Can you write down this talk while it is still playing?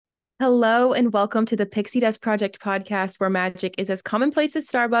Hello and welcome to the Pixie Dust Project podcast, where magic is as commonplace as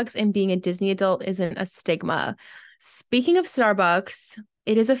Starbucks and being a Disney adult isn't a stigma. Speaking of Starbucks,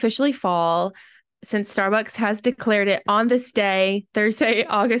 it is officially fall since Starbucks has declared it on this day, Thursday,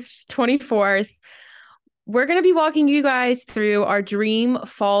 August 24th. We're going to be walking you guys through our dream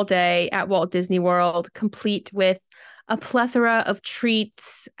fall day at Walt Disney World, complete with a plethora of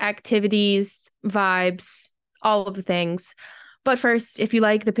treats, activities, vibes, all of the things. But first, if you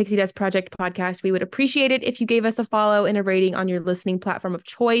like the Pixie Dust Project podcast, we would appreciate it if you gave us a follow and a rating on your listening platform of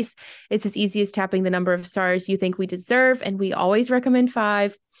choice. It's as easy as tapping the number of stars you think we deserve, and we always recommend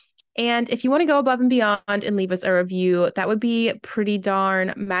 5. And if you want to go above and beyond and leave us a review, that would be pretty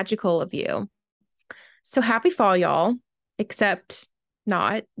darn magical of you. So happy fall, y'all, except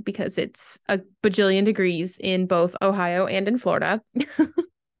not, because it's a bajillion degrees in both Ohio and in Florida.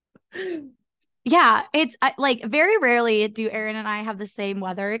 Yeah, it's like very rarely do Aaron and I have the same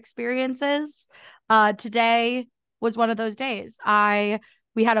weather experiences. Today was one of those days.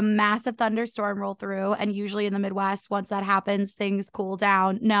 We had a massive thunderstorm roll through, and usually in the Midwest, once that happens, things cool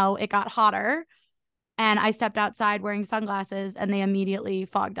down. No, it got hotter, and I stepped outside wearing sunglasses, and they immediately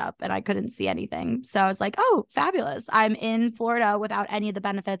fogged up, and I couldn't see anything. So I was like, "Oh, fabulous! I'm in Florida without any of the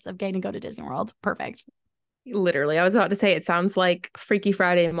benefits of getting to go to Disney World. Perfect." Literally, I was about to say it sounds like Freaky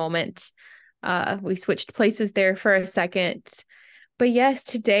Friday moment. We switched places there for a second. But yes,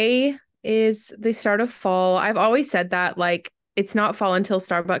 today is the start of fall. I've always said that, like, it's not fall until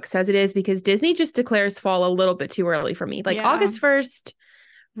Starbucks says it is, because Disney just declares fall a little bit too early for me. Like Yeah, August 1st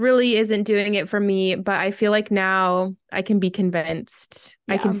really isn't doing it for me, but I feel like now I can be convinced.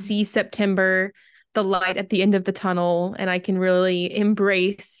 I yeah. can see September, the light at the end of the tunnel, and I can really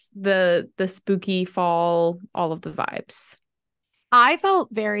embrace the spooky fall, all of the vibes. I felt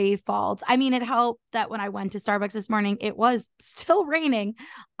very fault. I mean, it helped that when I went to Starbucks this morning, it was still raining,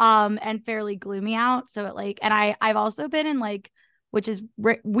 and fairly gloomy out. So I've also been in like, which is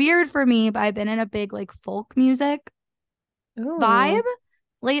weird for me, but I've been in a big like folk music vibe Oh.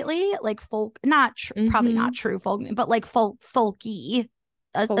 lately, like folk, not probably not Mm-hmm. true folk, but like folky,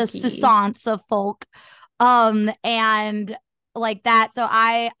 a Folky. sussance of folk, and like that. So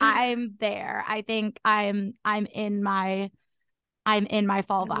I'm there. I think I'm in my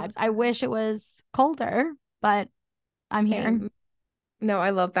fall I love vibes. I that. wish it was colder, but I'm here. Same. No, I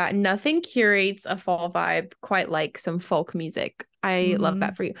love that. Nothing curates a fall vibe quite like some folk music. I love Mm-hmm.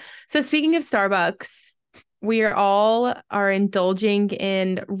 that for you. So speaking of Starbucks, we are indulging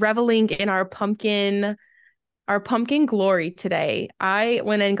in reveling in our pumpkin glory today. I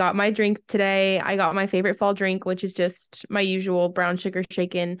went and got my drink today. I got my favorite fall drink, which is just my usual brown sugar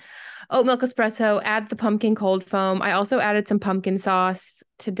shaken oat milk espresso. Add the pumpkin cold foam. I also added some pumpkin sauce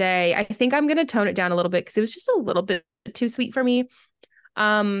today. I think I'm gonna tone it down a little bit because it was just a little bit too sweet for me.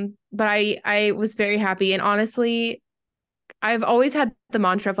 But I was very happy, and honestly, I've always had the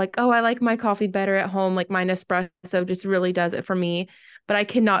mantra of like, oh, I like my coffee better at home. Like my Nespresso just really does it for me. But I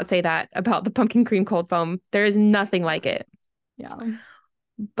cannot say that about the pumpkin cream cold foam. There is nothing like it. Yeah.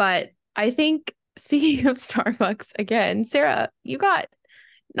 But I think, speaking of Starbucks again, Sarah, you got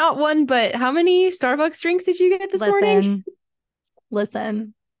not one, but how many Starbucks drinks did you get this morning? Listen,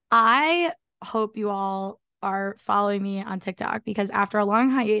 listen. I hope you all are following me on TikTok because after a long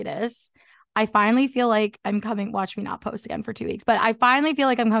hiatus, I finally feel like I'm coming. Watch me not post again for 2 weeks, but I finally feel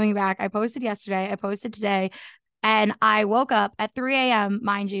like I'm coming back. I posted yesterday, I posted today, and I woke up at 3 a.m.,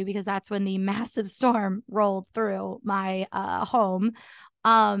 mind you, because that's when the massive storm rolled through my home.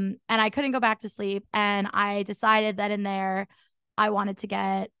 And I couldn't go back to sleep. And I decided that in there, I wanted to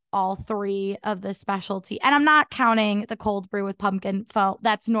get all 3 of the specialty. And I'm not counting the cold brew with pumpkin foam.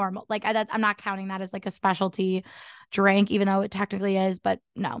 That's normal. Like I'm not counting that as like a specialty drink, even though it technically is. But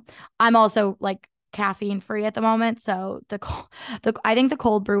no, I'm also like caffeine free at the moment. So I think the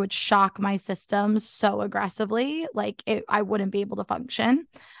cold brew would shock my system so aggressively, like I wouldn't be able to function.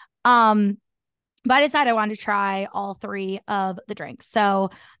 Um, but I decided I wanted to try all 3 of the drinks.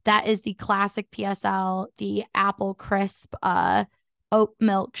 So that is the classic PSL, the apple crisp, oat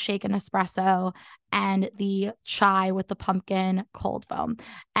milk shaken espresso, and the chai with the pumpkin cold foam.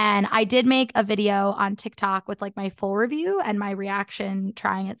 And I did make a video on TikTok with like my full review and my reaction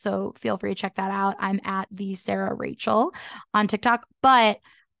trying it. So feel free to check that out. I'm at the Sarah Rachel on TikTok, but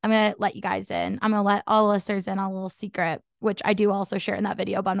I'm going to let you guys in. I'm going to let all the listeners in on a little secret, which I do also share in that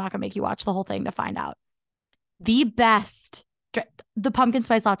video, but I'm not going to make you watch the whole thing to find out. The best, the pumpkin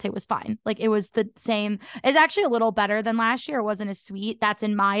spice latte was fine. Like it was the same. It's actually a little better than last year. It wasn't as sweet. That's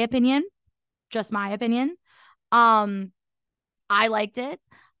in my opinion, just my opinion. Um, I liked it.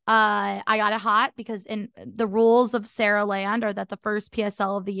 I got it hot because in the rules of Sarah Land are that the first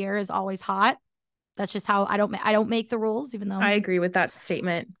PSL of the year is always hot. That's just how I don't make the rules, even though I agree with that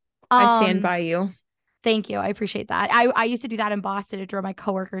statement. I stand um by you. thank you. I appreciate that. I used to do that in Boston. It drove my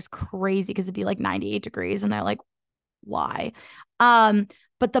coworkers crazy because it'd be like 98 degrees and they're like, why? Um,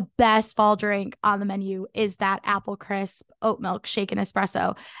 but the best fall drink on the menu is that apple crisp oat milk shaken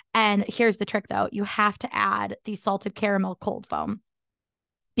espresso. And here's the trick though. You have to add the salted caramel cold foam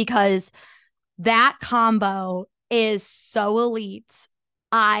because that combo is so elite.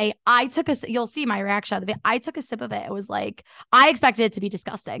 I took a you'll see my reaction. I took a sip of it. It was like I expected it to be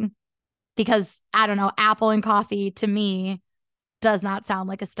disgusting because I don't know, apple and coffee to me does not sound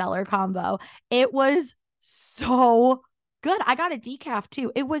like a stellar combo. It was so good. I got a decaf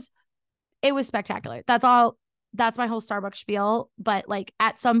too. It was spectacular. That's all. That's my whole Starbucks spiel. But like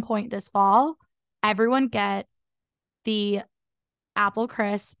at some point this fall, everyone get the apple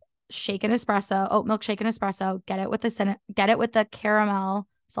crisp shaken espresso, oat milk shaken espresso. Get it with the caramel,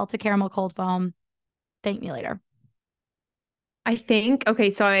 salted caramel cold foam. Thank me later. I think, okay,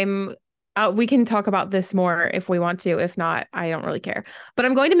 so we can talk about this more if we want to. If not, I don't really care. But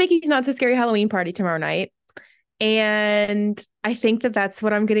I'm going to Mickey's Not So Scary Halloween party tomorrow night. And I think that that's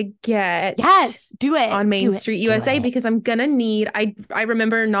what I'm going to get. Yes, do it. On Main Do Street, it, USA, do it. because I'm going to need, I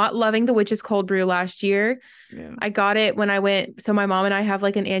remember not loving the Witch's Cold Brew last year. Yeah. I got it when I went. So my mom and I have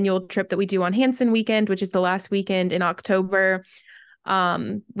like an annual trip that we do on Hanson weekend, which is the last weekend in October.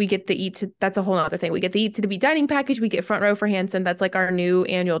 We get the eat to, that's a whole nother thing. We get the eat to the beat dining package. We get front row for Hanson. That's like our new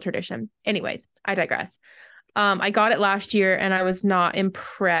annual tradition. Anyways, I digress. I got it last year and I was not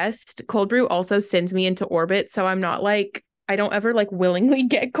impressed. Cold brew also sends me into orbit. So I'm not like, I don't ever like willingly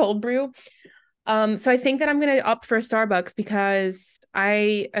get cold brew. So I think that I'm going to opt for a Starbucks because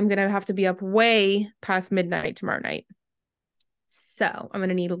I am going to have to be up way past midnight tomorrow night. So I'm going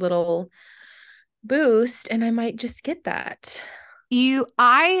to need a little boost and I might just get that.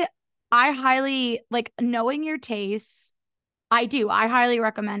 I highly like knowing your tastes. I do. I highly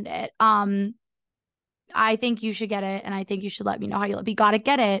recommend it. I think you should get it, and I think you should let me know how you. But you got to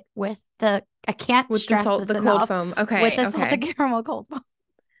get it with the. I can't with stress the cold foam. Okay, with the okay. salted caramel cold foam.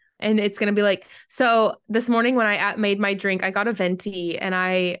 And it's gonna be like so. This morning when I made my drink, I got a venti,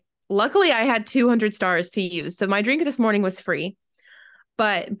 and luckily I had 200 stars to use. So my drink this morning was free.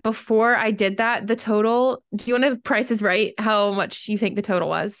 But before I did that, the total. Do you want to Price is Right? How much you think the total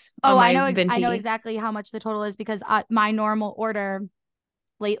was on my venti? I know exactly how much the total is because my normal order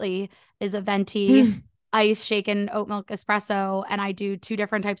lately is a venti ice shaken oat milk espresso, and I do two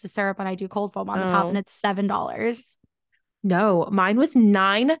different types of syrup, and I do cold foam on the top, and it's $7. No, mine was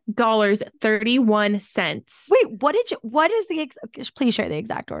 $9.31. Wait, please share the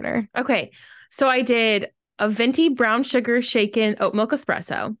exact order. Okay. So I did a venti brown sugar shaken oat milk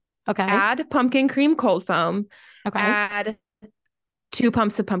espresso. Okay. Add pumpkin cream cold foam. Okay. Add 2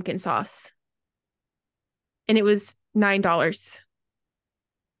 pumps of pumpkin sauce. And it was $9.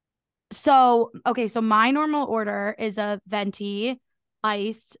 So my normal order is a venti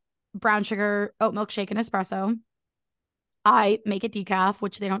iced brown sugar oat milk shaken espresso. I make it decaf,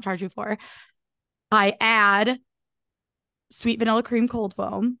 which they don't charge you for. I add sweet vanilla cream cold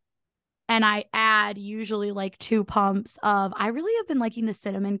foam. And I add usually like 2 pumps of, I really have been liking the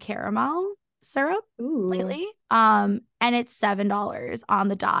cinnamon caramel syrup lately. And it's $7 on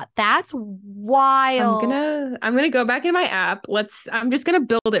the dot. That's wild. I'm gonna go back in my app. I'm just gonna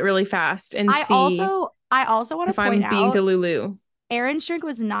build it really fast and see. I also want to point out if I'm being Delulu. Aaron's drink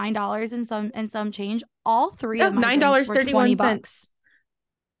was $9 and some change. All three of my $9 drinks were $20.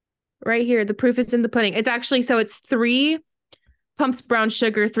 Right here, the proof is in the pudding. It's actually so it's 3 pumps brown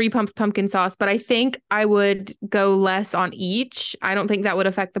sugar, 3 pumps pumpkin sauce, but I think I would go less on each. I don't think that would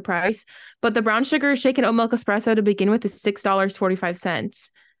affect the price. But the brown sugar shaken oat milk espresso to begin with is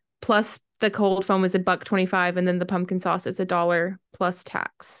 $6.45. Plus the cold foam is $1.25, and then the pumpkin sauce is $1 plus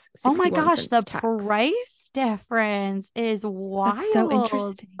tax. Oh my gosh, the tax. Price difference is wild. That's so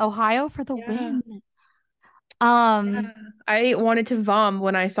interesting. Ohio for the win. Yeah. I wanted to vom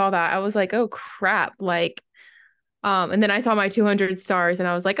when I saw that. I was like, oh crap. Like, and then I saw my 200 stars and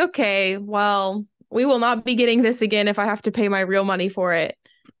I was like, okay, well, we will not be getting this again if I have to pay my real money for it.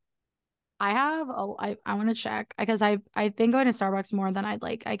 I want to check because I've been going to Starbucks more than I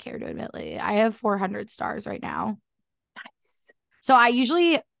care to admit lately. I have 400 stars right now. Nice. So I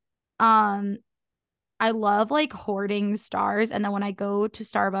usually, I love like hoarding stars. And then when I go to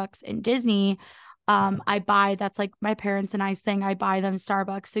Starbucks in Disney, I buy, that's like my parents and I's thing. I buy them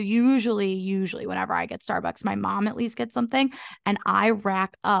Starbucks. So usually whenever I get Starbucks, my mom at least gets something and I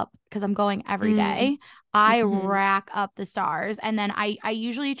rack up because I'm going every day, I Mm-hmm. rack up the stars. And then I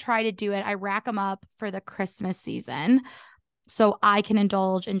usually try to do it. I rack them up for the Christmas season so I can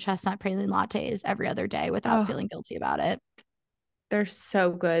indulge in chestnut praline lattes every other day without Oh, feeling guilty about it. they're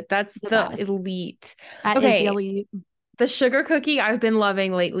so good. That's The the best. elite. That is the Okay, elite. the sugar cookie I've been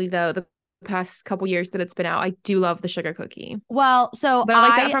loving lately though, the past couple years that it's been out. I do love the sugar cookie. Well, so But I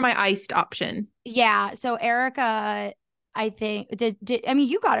like that for my iced option. yeah, so Erica, I think did I mean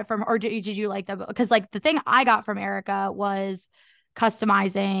you got it from, or did you like them? Because like the thing I got from Erica was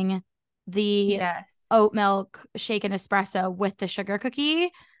customizing the oat Yes. milk shaken espresso with the sugar cookie,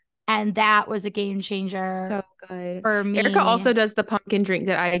 and that was a game changer So good. for Erica me. also does the pumpkin drink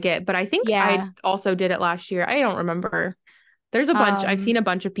that I get, but I think I Yeah. also did it last year. I don't remember. There's a bunch. I've Um seen a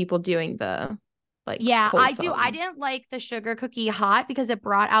bunch of people doing the like yeah, cold I do. I foam. didn't like the sugar cookie hot because it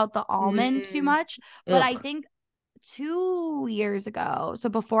brought out the almond too Mm, much, but I ugh. think 2 years ago, so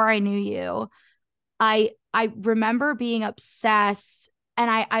before I knew you, I remember being obsessed, and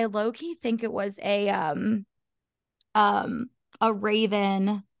I low key think it was um a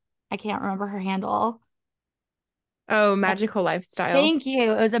Raven. I can't remember her handle. Oh, magical lifestyle. Thank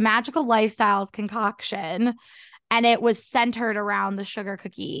you. It was a Magical Lifestyles concoction, and it was centered around the sugar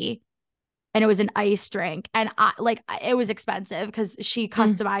cookie, and it was an ice drink, and I like it was expensive because she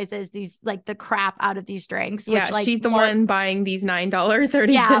Mm. customizes these like the crap out of these drinks, which Yeah, like she's the more, one buying these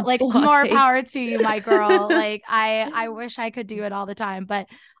 $9.30 yeah, like more lattes. power to you, my girl. Like I wish I could do it all the time, but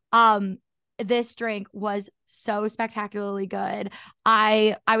um this drink was so spectacularly good.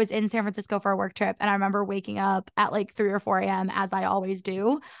 I was in San Francisco for a work trip, and I remember waking up at like 3 or 4 a.m. as I always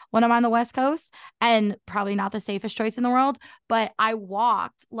do when I'm on the West Coast, and probably not the safest choice in the world, but I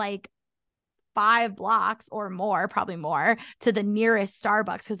walked like 5 blocks or more, probably more, to the nearest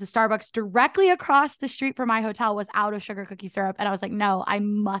Starbucks, because the Starbucks directly across the street from my hotel was out of sugar cookie syrup. And I was like, no, I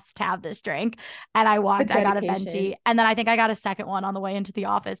must have this drink. And I The walked, I got a dedication. venti. And then I think I got a second one on the way into the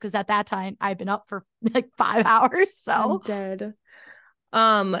office because at that time I'd been up for like 5 hours. I'm So dead.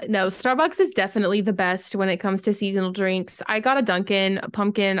 No, Starbucks is definitely the best when it comes to seasonal drinks. I got a Dunkin'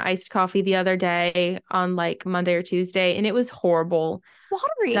 pumpkin iced coffee the other day on like Monday or Tuesday, and it was horrible. it's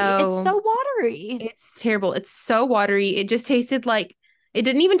watery. It's So so watery. it's terrible. It's so watery. It just tasted like it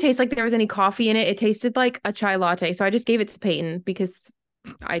didn't even taste like there was any coffee in it. It tasted like a chai latte. So I just gave it to Peyton because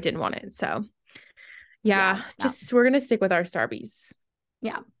I didn't want it. So Yeah. yeah, No. just we're gonna stick with our Starbies.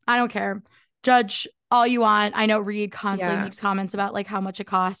 Yeah. I don't care. Judge all you want. I know Reed constantly Yeah. makes comments about like how much it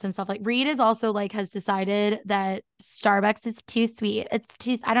costs and stuff. Like Reed is also like has decided that Starbucks is too sweet. It's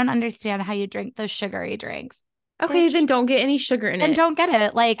too, I don't understand how you drink those sugary drinks. Okay, Bitch, then don't get any sugar in then it. don't get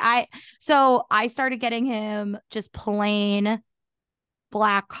it. Like so I started getting him just plain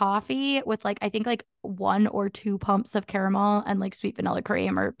black coffee with like I think like 1 or 2 pumps of caramel and like sweet vanilla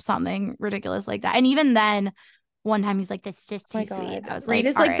cream or something ridiculous like that. And even then, one time he's like, "This is just Oh too my sweet." God. I was Reed like,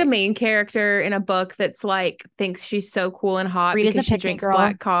 is "All like the right." main character in a book that's like thinks she's so cool and hot Reed is a because she pick me drinks girl.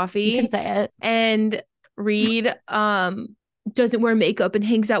 black You can coffee. say it. And Reed doesn't wear makeup and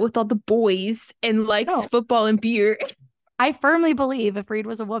hangs out with all the boys and likes No, football and beer. I firmly believe if Reed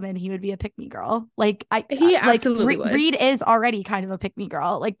was a woman, he would be a pick me girl. Like He like absolutely would. Reed is already kind of a pick me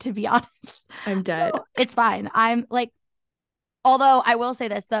girl. Like to be honest, I'm dead. so it's fine. I'm like, although I will say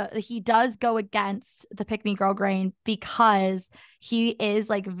this, the he does go against the pick me girl grain because he is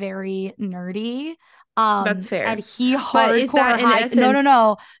like very nerdy. That's And fair. he But is that hardcore in hides. No, no, essence?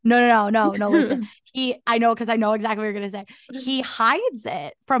 no, no, no, no, no, no. Listen, I know because I know exactly what you're gonna say. He hides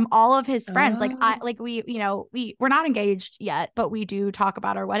it from all of his friends. Like Oh, we, we're not engaged yet, but we do talk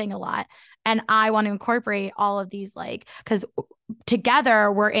about our wedding a lot. And I want to incorporate all of these, like, because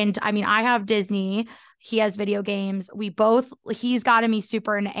together we're into, I mean, I have Disney, he has video games. He's gotten me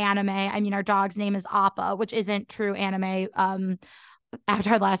super into anime. I mean, our dog's name is Appa, which isn't true anime.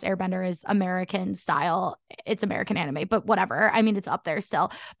 Avatar The Last Airbender is American style. It's American anime, but whatever. I mean, it's up there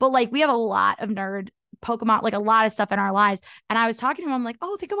still. But like, we have a lot of nerd Pokemon, like a lot of stuff in our lives. And I was talking to him, I'm like,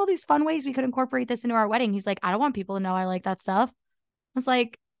 oh, think of all these fun ways we could incorporate this into our wedding. He's like, I don't want people to know I like that stuff. I was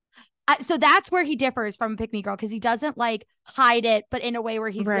like, so that's where he differs from Pick Me Girl, because he doesn't like hide it, but in a way where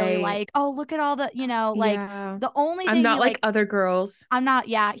he's really right. like, oh, look at all the, like Yeah. the only I'm thing not he like like, other girls. I'm not,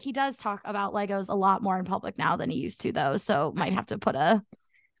 yeah, he does talk about Legos a lot more in public now than he used to, though. So might have to put a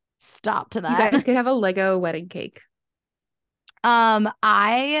stop to You that. guys could have a Lego wedding cake.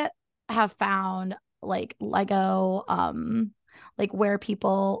 I have found like Lego, like where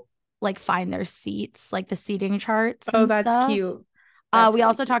people like find their seats, like the seating charts Oh, and that's stuff. cute. That's We really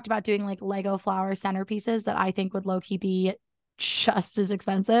also cute. talked about doing like Lego flower centerpieces that I think would low key be just as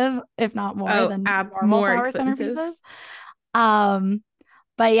expensive, if not more, Oh, than normal more flower expensive. centerpieces. Um,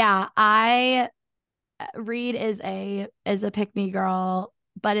 But yeah, I Reed is a pick me girl,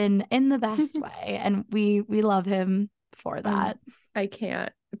 but in the best way, and we love him for Um, that. I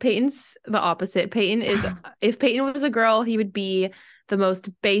can't. Peyton's the opposite. Peyton is, if Peyton was a girl, he would be the most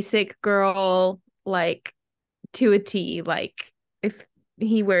basic girl, like to a T. Like if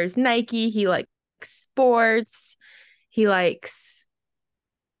he wears Nike, he likes sports, he likes,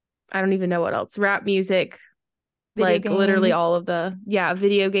 I don't even know what else, rap music, Video like literally all games. of the, yeah,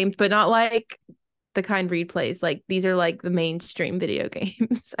 video games, but not like the kind Reed plays. Like these are like the mainstream video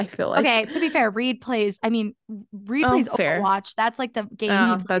games, I feel like. Okay, to be fair, Reed Oh, plays fair. Overwatch. That's like the game he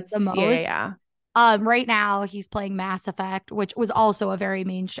Oh, plays the that's, yeah, most. yeah. Right now he's playing Mass Effect, which was also a very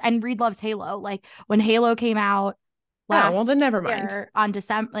mainstream. And Reed loves Halo. Like when Halo came out Oh, well, last then never mind. year on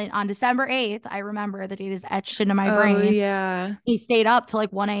December 8th, I remember the date is etched into my Oh, brain. yeah. He stayed up till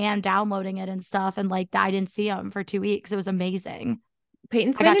like 1 a.m. downloading it and stuff, and like I didn't see him for 2 weeks. It was amazing.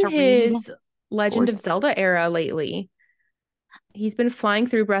 Peyton's I been got in to read his Legend Forge. of Zelda era lately. He's been flying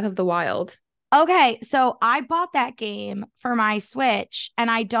through Breath of the Wild. Okay, so I bought that game for my Switch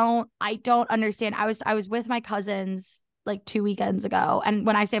and I don't understand. I was with my cousins like 2 weekends ago. And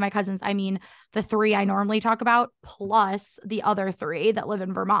when I say my cousins, I mean the three I normally talk about plus the other three that live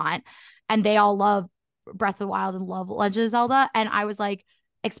in Vermont. And they all love Breath of the Wild and love Legend of Zelda. And I was like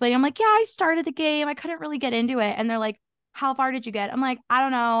explaining, I'm like, yeah, I started the game. I couldn't really get into it. And they're like, how far did you get? I'm like, I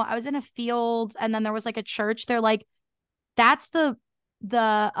don't know. I was in a field and then there was like a church. They're like, that's the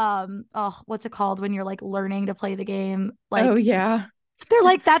what's it called when you're like learning to play the game, Oh, like yeah. they're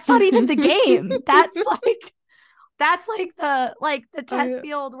like that's not even the game, that's like the test I,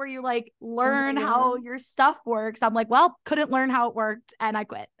 field where you like oh my learn how God. your stuff works. I'm like, well, couldn't learn how it worked and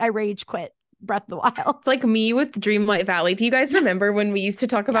I rage quit Breath of the Wild. It's like me with Dreamlight Valley. Do you guys remember when we used to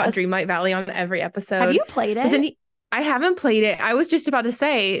talk about Yes. Dreamlight Valley on every Have you episode? played Does it? any, I haven't played it. I was just about to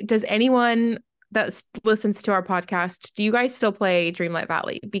say, does anyone that listens to our podcast, do you guys still play Dreamlight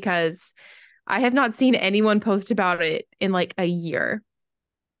Valley? Because I have not seen anyone post about it in like a year.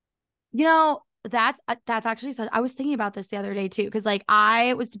 You know, that's actually I was thinking about this the other day too, because like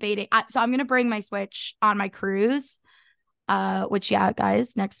I was debating. So I'm gonna bring my Switch on my cruise, which yeah,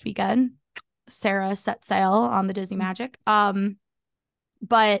 guys, next weekend, Sarah set sail on the Disney Magic.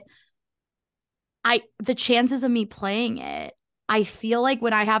 But I the chances of me playing it, I feel like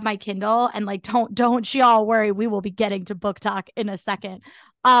when I have my Kindle and like don't y'all worry, we will be getting to book talk in a second.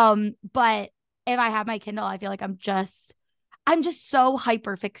 But if I have my Kindle, I feel like I'm just so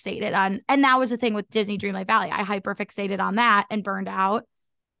hyper fixated on, and that was the thing with Disney Dreamlight Valley. I hyper fixated on that and burned out.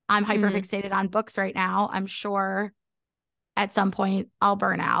 I'm hyper Mm. fixated on books right now. I'm sure at some point I'll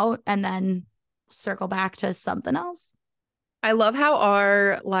burn out and then circle back to something else. I love how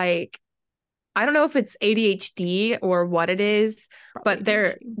our like, I don't know if it's ADHD or what it is, Probably but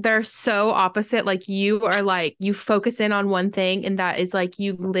ADHD. they're so opposite. Like you are like you focus in on one thing and that is like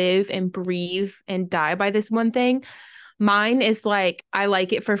you live and breathe and die by this one thing. Mine is like I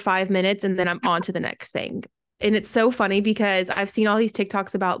like it for 5 minutes and then I'm on to the next thing. And it's so funny because I've seen all these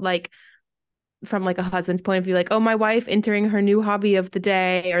TikToks about like from like a husband's point of view, like, oh, my wife entering her new hobby of the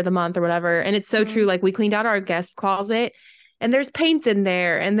day or the month or whatever. And it's so true. Mhm. Like we cleaned out our guest closet and there's paints in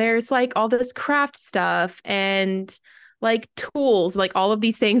there and there's like all this craft stuff and like tools, like all of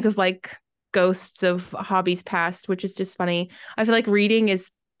these things of like ghosts of hobbies past, which is just funny. I feel like reading is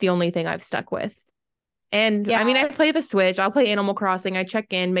the only thing I've stuck with. And I mean, Yeah, I play the Switch, I'll play Animal Crossing, I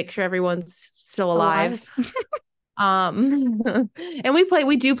check in, make sure everyone's still alive. alive. And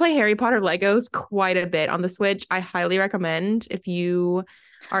we do play Harry Potter Legos quite a bit on the Switch. I highly recommend if you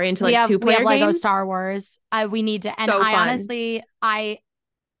are into we like have two we have player Lego games. Star Wars. We need to, and So I fun. honestly, I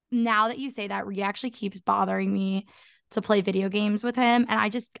now that you say that, Reed actually keeps bothering me to play video games with him, and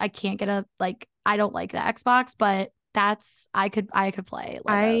I can't get a like. I don't like the Xbox, but that's I could play Lego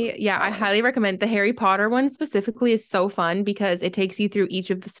I Star Wars. highly recommend the Harry Potter one specifically is so fun because it takes you through each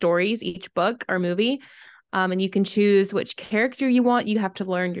of the stories, each book or movie. And you can choose which character you want. You have to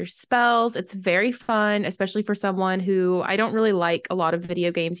learn your spells. It's very fun, especially for someone who I don't really like a lot of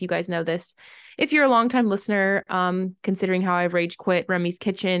video games. You guys know this. If you're a longtime listener, considering how I've rage quit Remy's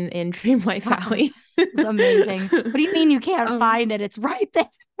Kitchen in Dreamlight Valley. It's amazing. What do you mean you can't um, find it? It's right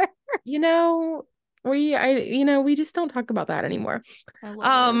there. you know, we just don't talk about that anymore. I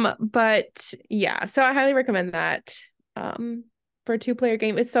love it. But yeah, so I highly recommend that. For a two-player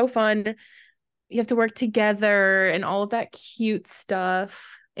game. It's so fun. You have to work together and all of that cute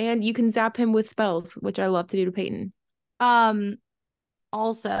stuff. And you can zap him with spells, which I love to do to Peyton. Um,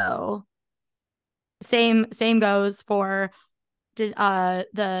 Also, same goes for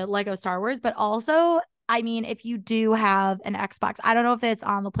the Lego Star Wars, but also I mean, if you do have an Xbox, I don't know if it's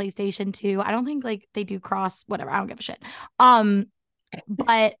on the PlayStation 2. I don't think like they do cross whatever. I don't give a shit.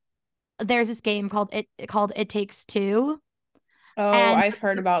 But there's this game called It Takes Two. Oh, And I've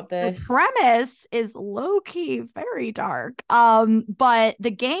heard about the this. premise is low-key very dark. But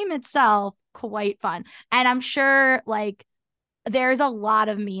the game itself, quite fun. And I'm sure like there's a lot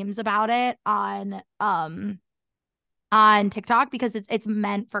of memes about it on TikTok because it's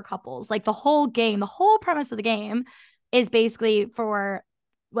meant for couples. Like the whole game, the whole premise of the game is basically for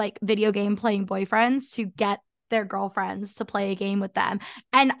like video game playing boyfriends to get their girlfriends to play a game with them.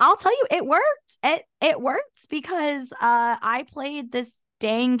 And I'll tell you, it worked. It worked because I played this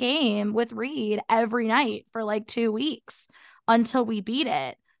dang game with Reed every night for like 2 weeks until we beat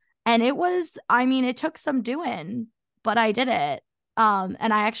it. And it was, I mean, it took some doing, but I did it. And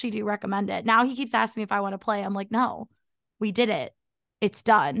I actually do recommend it. Now he keeps asking me if I want to play. I'm like, no, we did it. It's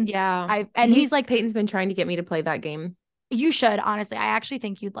done. Yeah. And he's like, Peyton's been trying to get me to play that game. you should, honestly. I actually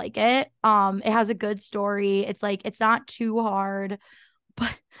think you'd like it. It has a good story. It's like it's not too hard.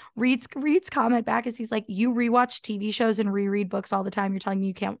 But Reed's comment back is he's like, you rewatch TV shows and reread books all the time. You're telling me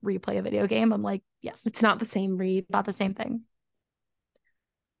you can't replay a video game? I'm like, yes. It's not the same, Reed. Not the same thing.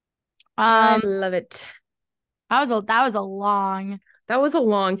 I love it. That was a long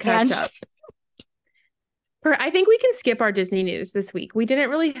catch up. I think we can skip our Disney news this week. We didn't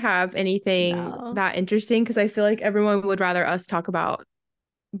really have anything that interesting because I feel like everyone would rather us talk about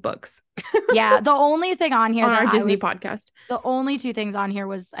books. Yeah, the only thing on here on our Disney podcast. The only two things on here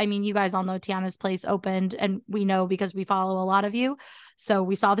was, I mean, you guys all know Tiana's Place opened, and we know because we follow a lot of you. So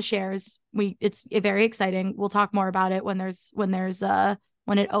we saw the shares. It's very exciting. We'll talk more about it when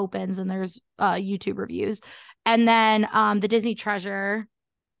it opens and there's YouTube reviews. And then the Disney Treasure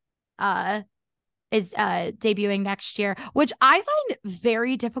is debuting next year, which I find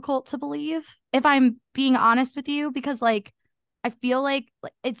very difficult to believe, if I'm being honest with you, because like I feel like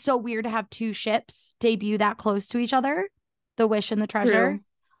it's so weird to have two ships debut that close to each other, the Wish and the Treasure.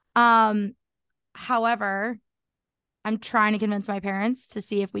 True. However, I'm trying to convince my parents to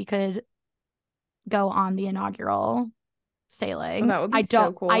see if we could go on the inaugural sailing. That would be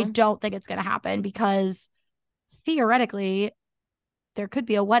so cool. I don't think it's going to happen because theoretically there could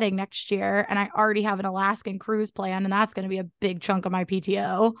be a wedding next year, and I already have an Alaskan cruise plan, and that's going to be a big chunk of my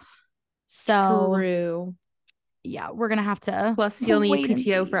PTO. So true. Yeah, we're gonna have to. Plus, you'll need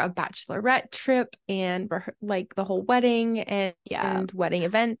PTO for a bachelorette trip and like the whole wedding and wedding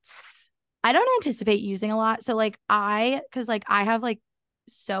events. I don't anticipate using a lot. So like because like I have like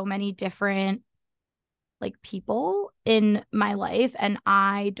so many different like people in my life, and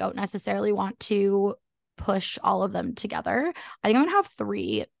I don't necessarily want to push all of them together. I think I'm gonna have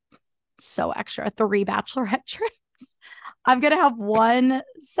three bachelorette trips. I'm gonna have one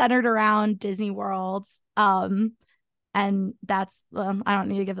centered around Disney World. And that's I don't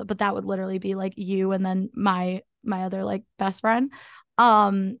need to give it, but that would literally be like you and then my other like best friend.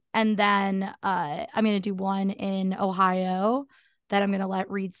 And then I'm gonna do one in Ohio that I'm gonna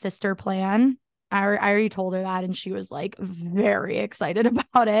let Reed's sister plan. I already told her that, and she was like very excited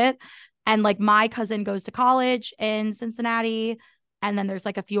about it. And like my cousin goes to college in Cincinnati, and then there's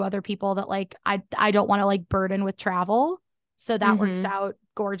like a few other people that like I don't want to like burden with travel. So that works out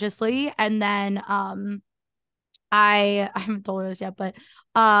gorgeously. And then I haven't told her this yet, but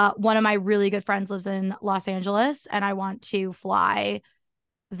one of my really good friends lives in Los Angeles, and I want to fly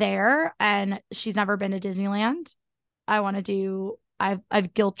there. And she's never been to Disneyland.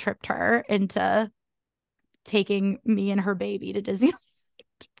 I've guilt tripped her into taking me and her baby to Disneyland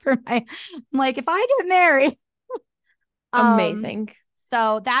for my, like, if I get married. Amazing.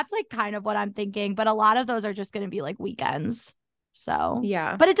 So that's like kind of what I'm thinking, but a lot of those are just going to be like weekends. So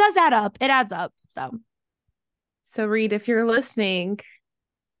yeah, but it does add up. It adds up. So Reed, if you're listening,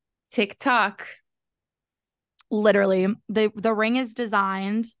 TikTok. Literally, the ring is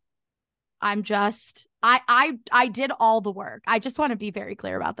designed. I'm just I did all the work. I just want to be very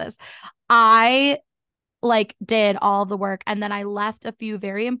clear about this. I like did all the work, and then I left a few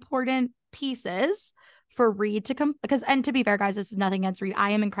very important pieces for Reed to come, because, and to be fair, guys, this is nothing against Reed.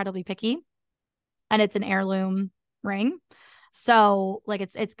 I am incredibly picky, and it's an heirloom ring. So like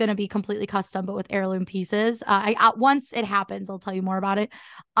it's going to be completely custom, but with heirloom pieces. Once it happens, I'll tell you more about it.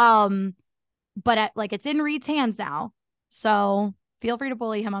 But like it's in Reed's hands now. So feel free to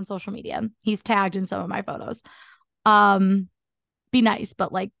bully him on social media. He's tagged in some of my photos. Be nice,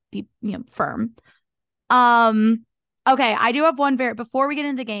 but like be firm. Okay, I do have one before we get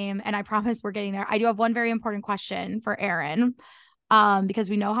into the game, and I promise we're getting there. I do have one very important question for Aaron. Because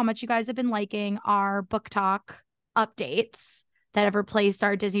we know how much you guys have been liking our book talk updates. that have replaced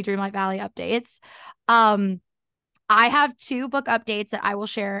our Disney Dreamlight Valley updates. I have 2 book updates that I will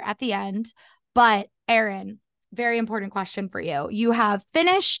share at the end. But Erin, very important question for you. You have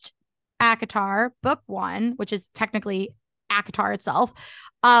finished ACOTAR book 1, which is technically ACOTAR itself.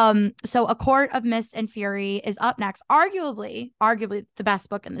 So A Court of Mist and Fury is up next. Arguably the best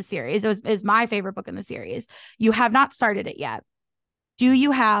book in the series. Is my favorite book in the series. You have not started it yet. Do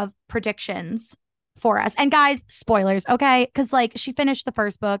you have predictions for us? And guys, spoilers, okay? Because like she finished the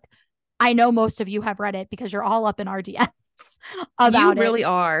first book. I know most of you have read it because you're all up in our DMs about You really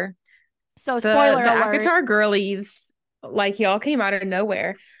are. So The spoiler alert. ACOTAR girlies, like y'all came out of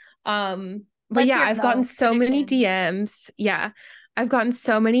nowhere. But Let's hear I've them, gotten though. so many Predictions. DMs. Yeah. I've gotten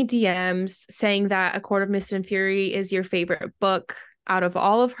so many DMs saying that A Court of Mist and Fury is your favorite book out of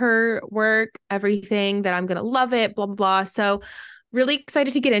all of her work, everything, that I'm gonna love it, blah, blah, blah. So really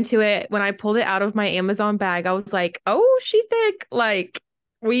excited to get into it. When I pulled it out of my Amazon bag, I was like, oh, she thick. Like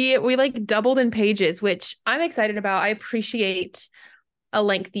we like doubled in pages, which I'm excited about. I appreciate a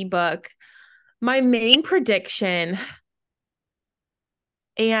lengthy book. My main prediction,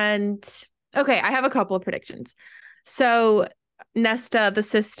 and okay, I have a couple of predictions. So Nesta, the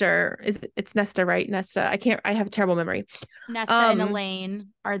sister, it's Nesta, right? Nesta. I have a terrible memory. Nesta and Elaine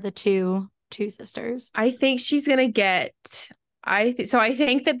are the two sisters. I think she's gonna get I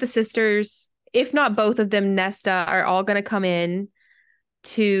think that the sisters, if not both of them, Nesta, are all gonna come in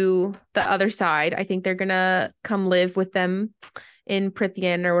to the other side. I think they're gonna come live with them in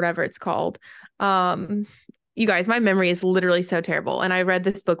Prithian or whatever it's called. You guys, my memory is literally so terrible, and I read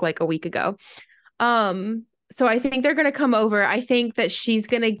this book like a week ago. So I think they're gonna come over. I think that she's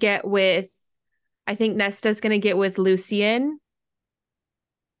gonna get with. I think Nesta's gonna get with Lucian.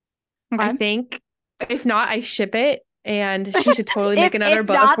 Okay. I think. If not, I ship it, and she should totally make another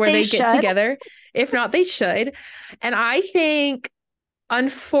book not, where they should. get together. If not, they should. And I think,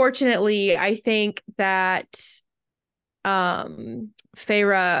 unfortunately, I think that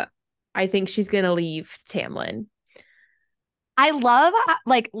Feyre, I think she's gonna leave Tamlin. I love,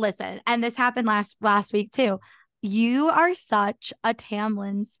 like, listen, and this happened last week too. You are such a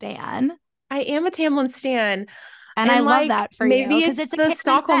Tamlin stan. I am a Tamlin stan. And I love that for maybe you. Maybe it's the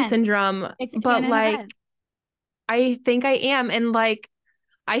Stockholm syndrome, but like, event. I think I am. And like,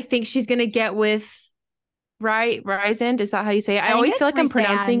 I think she's going to get with Rysand. Is that how you say it? I always feel like I'm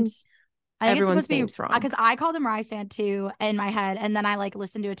pronouncing everyone's names wrong. Because I called him Rysand too in my head. And then I like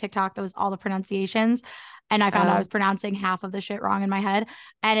listened to a TikTok that was all the pronunciations. And I found out I was pronouncing half of the shit wrong in my head.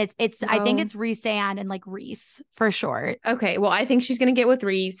 And it's I think it's Rhysand and like Reese for short. Okay. Well, I think she's going to get with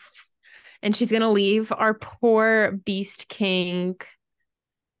Reese. And she's going to leave our poor Beast King.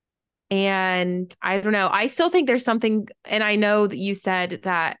 And I don't know. I still think there's something. And I know that you said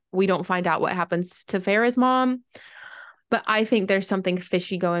that we don't find out what happens to Feyre's mom. But I think there's something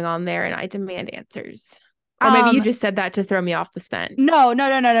fishy going on there. And I demand answers. Or maybe you just said that to throw me off the scent. No.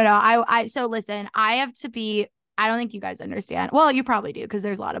 So listen, I have to be. I don't think you guys understand. Well, you probably do, because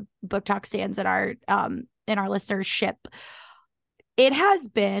there's a lot of book talk stands that are in our listenership. It has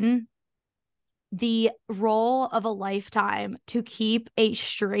been the role of a lifetime to keep a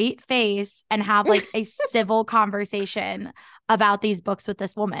straight face and have like a civil conversation about these books with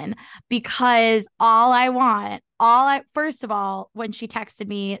this woman, because first of all, when she texted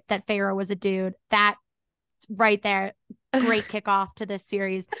me that Feyre was a dude, that right there, great kickoff to this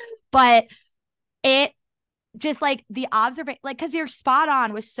series. But it just like the observation, like, because you're spot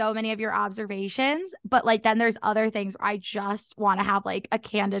on with so many of your observations, but like then there's other things where I just want to have like a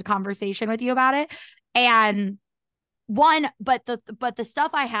candid conversation with you about it. And the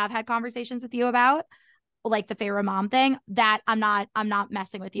stuff I have had conversations with you about, like the Feyre mom thing, that I'm not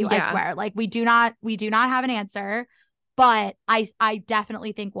messing with you. Yeah. I swear. Like we do not have an answer, but I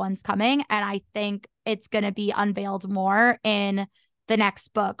definitely think one's coming, and I think it's going to be unveiled more in the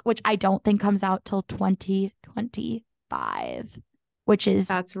next book, which I don't think comes out till 2025,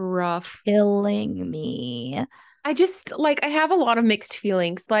 that's rough, killing me. I just like, I have a lot of mixed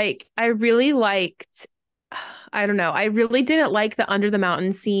feelings. Like I really liked, I don't know, I really didn't like the Under the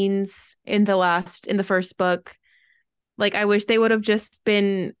Mountain scenes in the first book. Like I wish they would have just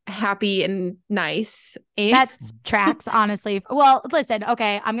been happy and nice. And that tracks, honestly. Well, listen,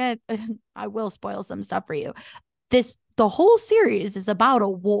 okay, I will spoil some stuff for you. The whole series is about a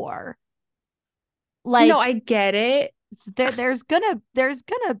war. Like, no, I get it. There's gonna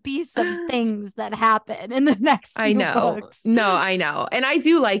be some things that happen in the next few books. No, I know. And I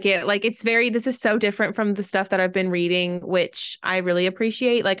do like it. Like this is so different from the stuff that I've been reading, which I really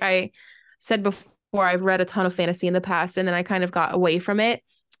appreciate. Like I said before, I've read a ton of fantasy in the past, and then I kind of got away from it.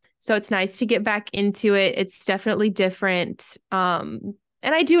 So it's nice to get back into it. It's definitely different. And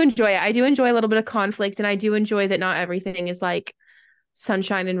I do enjoy it. I do enjoy a little bit of conflict, and I do enjoy that not everything is like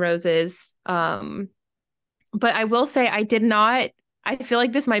sunshine and roses. But I will say I feel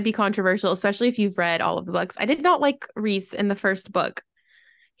like this might be controversial, especially if you've read all of the books. I did not like Reese in the first book.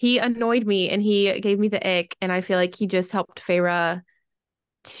 He annoyed me and he gave me the ick, and I feel like he just helped Feyre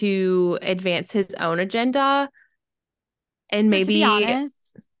to advance his own agenda. And To be maybe honest,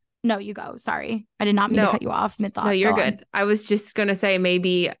 no, you go. Sorry. I did not mean to no, cut you off mid no, thought. you're Go on. good. I was just gonna say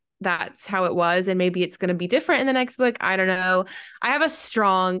maybe that's how it was, and maybe it's gonna be different in the next book. I don't know. I have a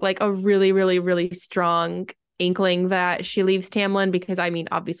strong, like a really, really, really strong inkling that she leaves Tamlin because I mean,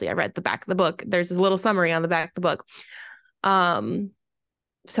 obviously I read the back of the book. There's a little summary on the back of the book. Um,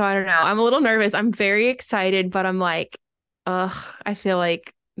 so I don't know. I'm a little nervous. I'm very excited, but I'm like, ugh, I feel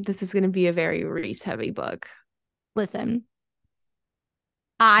like this is gonna be a very Reese heavy book. Listen,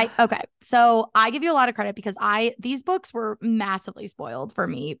 okay. So I give you a lot of credit because these books were massively spoiled for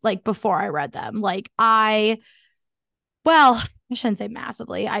me, like before I read them. Well, I shouldn't say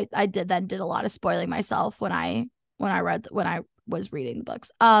massively. I did a lot of spoiling myself when I was reading the books.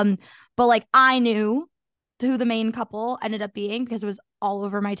 But like I knew who the main couple ended up being because it was all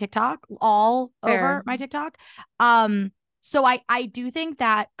over my TikTok, all over Fair. my TikTok. So I do think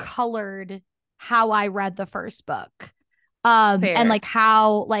that colored how I read the first book. And Fair. like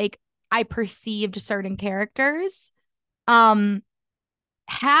how like I perceived certain characters. Um,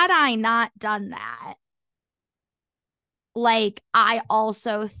 had I not done that, like I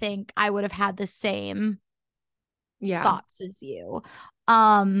also think I would have had the same Yeah. thoughts as you.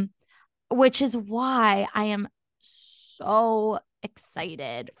 Um, which is why I am so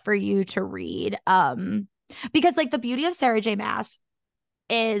excited for you to read. Because like the beauty of Sarah J. Maas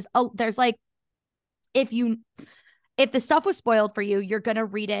is there's like if you if the stuff was spoiled for you, you're going to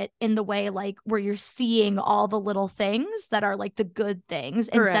read it in the way like where you're seeing all the little things that are like the good things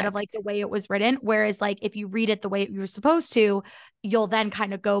instead of like Correct. the way it was written. Whereas like if you read it the way you were supposed to, you'll then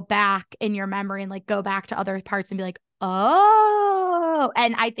kind of go back in your memory and like go back to other parts and be like, oh,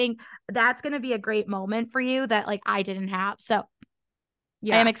 and I think that's going to be a great moment for you that like I didn't have. So I am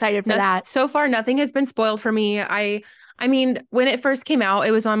Yeah. excited for No, that. so far nothing has been spoiled for me. I mean, when it first came out,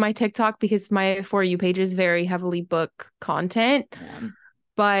 it was on my TikTok because my For You page is very heavily book content. Yeah.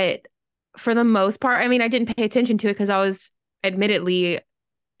 But for the most part, I mean, I didn't pay attention to it because I was admittedly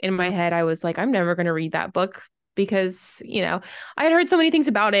in my head, I was like, I'm never going to read that book because, I had heard so many things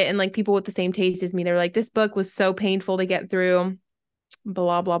about it and like people with the same taste as me, they're like, this book was so painful to get through,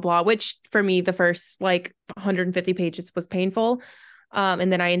 blah, blah, blah, which for me, the first like 150 pages was painful.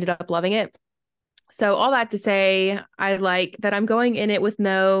 And then I ended up loving it. So all that to say, I like that I'm going in it with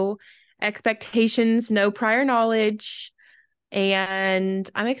no expectations, no prior knowledge, and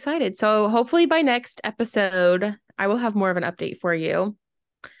I'm excited. So hopefully by next episode, I will have more of an update for you.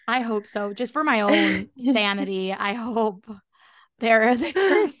 I hope so. Just for my own sanity, I hope there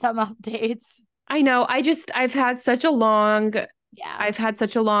are some updates. I know. Yeah. I've had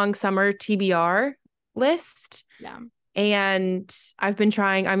such a long summer TBR list. Yeah. And I've been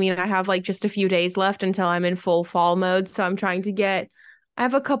trying, I mean, I have like just a few days left until I'm in full fall mode. So I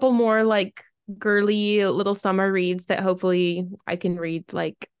have a couple more like girly little summer reads that hopefully I can read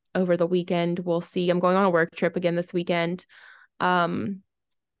like over the weekend. We'll see. I'm going on a work trip again this weekend. Um,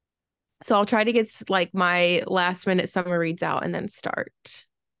 so I'll try to get like my last minute summer reads out and then start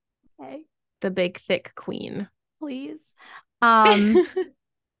Okay. the big thick queen. Please. Um,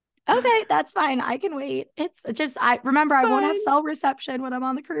 okay, that's fine. I can wait. It's just I remember I won't have Fine. cell reception when I'm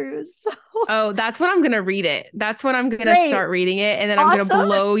on the cruise. So Oh, that's when I'm gonna read it. That's when I'm gonna great. start reading it, and then I'm gonna Awesome.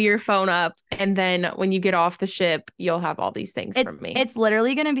 blow your phone up. And then when you get off the ship, you'll have all these things It's from me. it's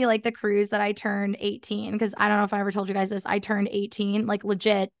literally gonna be like the cruise that I turned 18 because I don't know if I ever told you guys this. I turned 18, like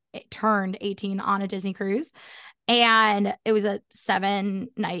legit turned 18 on a Disney cruise. And it was a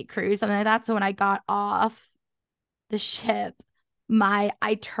 7-night cruise, something like that. So when I got off the ship,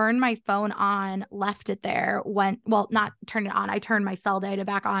 I turned my phone on, left it there, not turned it on. I turned my cell data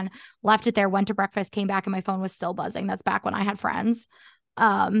back on, left it there, went to breakfast, came back, and my phone was still buzzing. That's back when I had friends.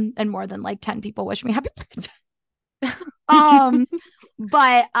 And more than like 10 people wish me happy birthday. um,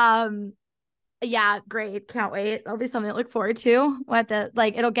 but yeah, great. Can't wait. It'll be something to look forward to.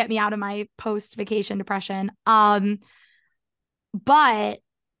 It'll get me out of my post vacation depression. But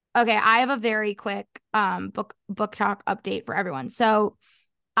okay, I have a very quick book talk update for everyone. So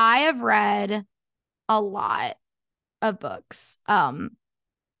I have read a lot of books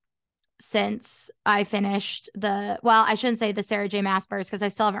since I finished I shouldn't say the Sarah J. Maas verse because I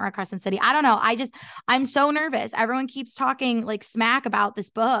still haven't read Crescent City. I don't know. I'm so nervous. Everyone keeps talking like smack about this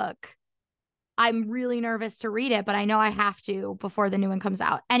book. I'm really nervous to read it, but I know I have to before the new one comes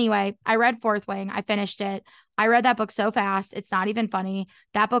out. Anyway, I read Fourth Wing. I finished it. I read that book so fast. It's not even funny.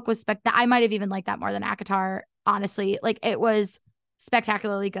 That book was I might have even liked that more than ACOTAR, honestly. Like, it was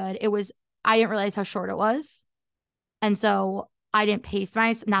spectacularly good. I didn't realize how short it was. And so I didn't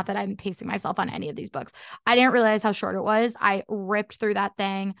not that I'm pacing myself on any of these books. I didn't realize how short it was. I ripped through that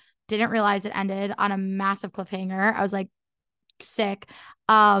thing. Didn't realize it ended on a massive cliffhanger. I was like, sick.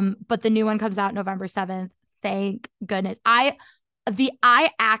 But the new one comes out November 7th. Thank goodness. I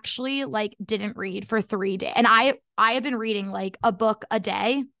actually like didn't read for 3 days. And I have been reading like a book a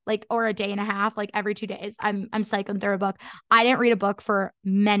day, like, or a day and a half, like every 2 days. I'm cycling through a book. I didn't read a book for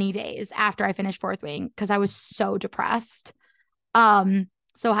many days after I finished Fourth Wing because I was so depressed.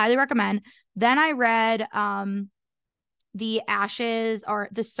 So highly recommend. Then I read The Ashes or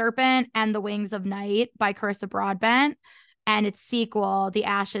The Serpent and the Wings of Night by Carissa Broadbent, and its sequel, The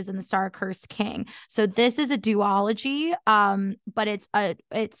Ashes and the Star-Cursed King. So this is a duology, but it's a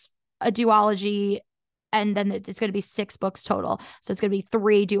duology, and then it's going to be 6 books total. So it's going to be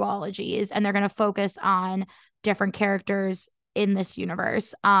 3 duologies, and they're going to focus on different characters in this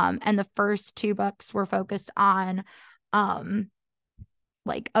universe. And the first 2 books were focused on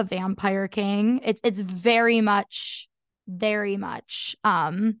like a vampire king. It's very much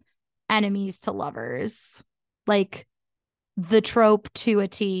enemies to lovers, like the trope to a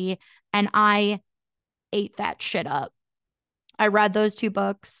T, and I ate that shit up. I read those 2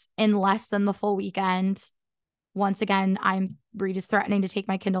 books in less than the full weekend. Once again, Reed is threatening to take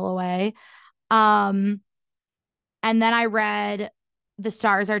my Kindle away. And then I read The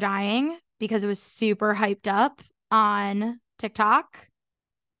Stars Are Dying because it was super hyped up on TikTok.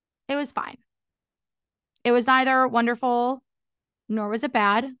 It was fine. It was neither wonderful nor was it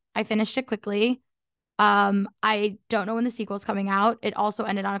bad. I finished it quickly. I don't know when the sequel's coming out. It also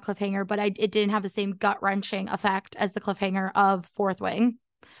ended on a cliffhanger, but it didn't have the same gut-wrenching effect as the cliffhanger of Fourth Wing.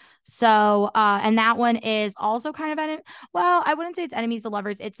 So, and that one is also kind of I wouldn't say it's enemies to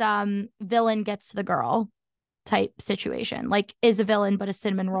lovers. It's villain gets the girl type situation. Like, is a villain but a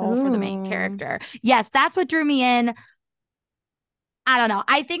cinnamon roll for the main character. Yes, that's what drew me in. I don't know.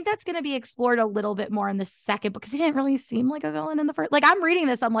 I think that's going to be explored a little bit more in the second book because he didn't really seem like a villain in the first. Like, I'm reading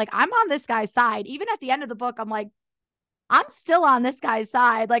this, I'm like, I'm on this guy's side. Even at the end of the book, I'm like, I'm still on this guy's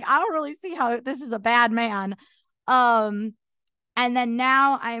side. Like, I don't really see how this is a bad man. And then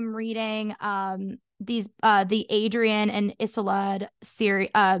now I'm reading the Adrian and Isolde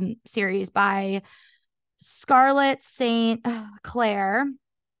series by Scarlett St. Clair.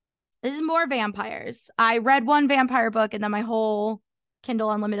 This is more vampires. I read one vampire book, and then my whole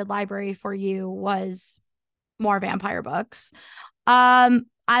Kindle Unlimited library for you was more vampire books. I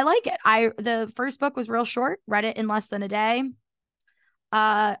like it. The first book was real short, read it in less than a day.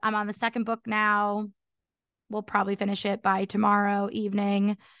 I'm on the second book now. We'll probably finish it by tomorrow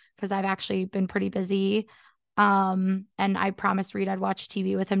evening because I've actually been pretty busy. And I promised Reed I'd watch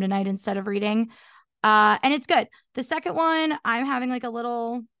TV with him tonight instead of reading. And it's good. The second one, I'm having like a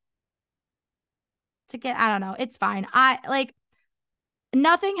little I don't know. It's fine.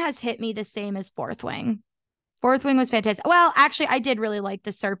 Nothing has hit me the same as Fourth Wing. Fourth Wing was fantastic. Well, actually, I did really like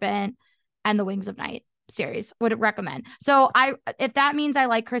The Serpent and the Wings of Night series. Would recommend. So if that means I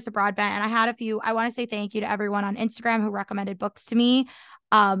like Carissa Broadbent, and I had a few, I want to say thank you to everyone on Instagram who recommended books to me,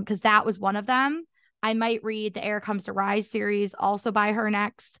 because that was one of them. I might read the Air Comes to Rise series also by her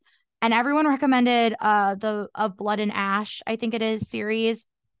next. And everyone recommended the Of Blood and Ash, I think it is, series.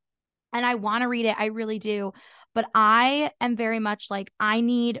 And I want to read it. I really do. But I am very much like, I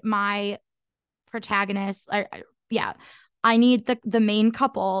need my protagonist. I need the main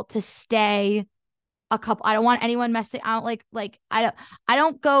couple to stay a couple. I don't want anyone messing out. I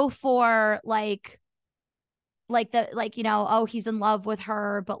don't go for oh, he's in love with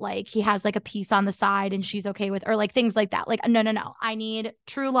her, but like he has like a piece on the side and she's okay with, or like things like that. Like, no. I need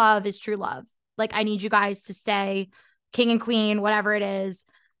true love is true love. Like, I need you guys to stay king and queen, whatever it is.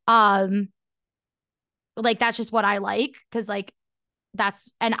 Like, that's just what I like. Cause like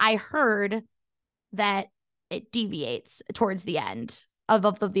and I heard that it deviates towards the end of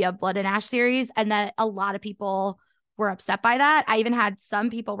the Blood and Ash series, and that a lot of people were upset by that. I even had some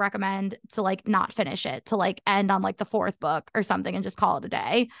people recommend to like not finish it, to like end on like the 4th book or something and just call it a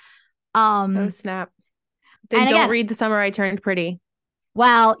day. Oh snap. Then don't read The Summer I Turned Pretty.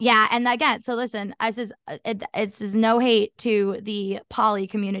 Well, yeah, and again, so listen, it's no hate to the poly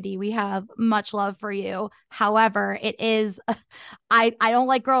community. We have much love for you. However, it is I don't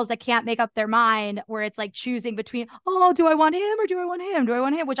like girls that can't make up their mind where it's like choosing between, oh, do I want him or do I want him? Do I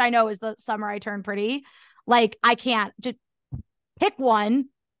want him? Which I know is the summer I turned pretty. Like I can't just pick one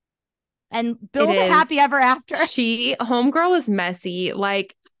and It build a happy is. ever after. Homegirl is messy.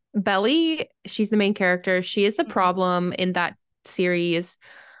 Like Belly, she's the main character. She is the problem in that series.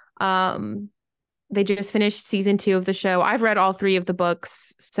 Um, they just finished season 2 of the show. I've read all 3 of the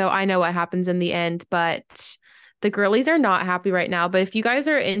books, so I know what happens in the end, but the girlies are not happy right now. But if you guys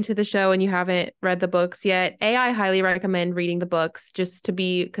are into the show and you haven't read the books yet, I highly recommend reading the books just to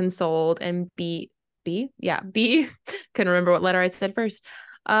be consoled, and B, couldn't remember what letter I said first.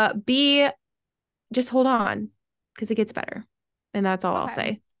 B, just hold on because it gets better. And that's all I'll Okay.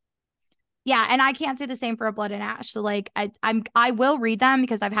 say. Yeah, and I can't say the same for A Blood and Ash. So like I will read them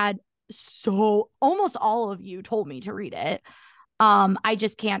because I've had so almost all of you told me to read it. I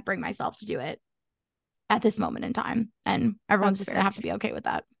just can't bring myself to do it at this moment in time. And everyone's That's just fair. gonna have to be okay with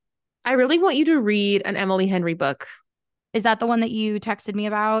that. I really want you to read an Emily Henry book. Is that the one that you texted me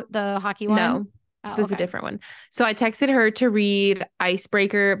about, the hockey one? No, Oh, this is a okay. different one. So I texted her to read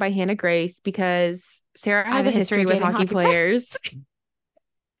Icebreaker by Hannah Grace because Sarah I have has a a history history of with dating hockey hockey players. players.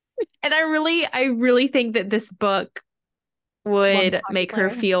 And I really think that this book Love the would hockey make her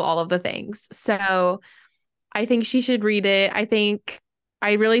player. feel all of the things. So I think she should read it.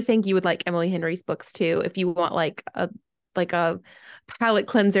 I really think you would like Emily Henry's books too if you want like a palate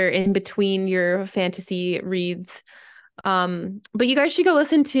cleanser in between your fantasy reads. But you guys should go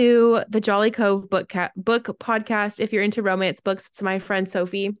listen to the Jolly Cove book podcast if you're into romance books. It's my friend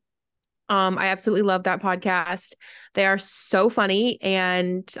Sophie. I absolutely love that podcast. They are so funny,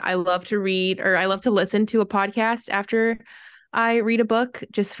 and I love to read, or I love to listen to a podcast after I read a book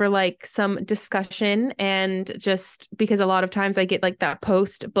just for like some discussion, and just because a lot of times I get like that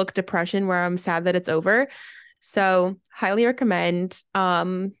post book depression where I'm sad that it's over. So highly recommend.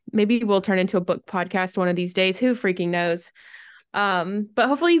 Maybe we'll turn into a book podcast one of these days. Who freaking knows? But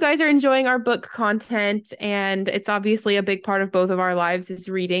hopefully you guys are enjoying our book content, and it's obviously a big part of both of our lives is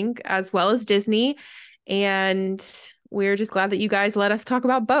reading as well as Disney. And we're just glad that you guys let us talk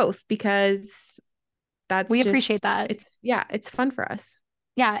about both because that's We appreciate just that. it's fun for us.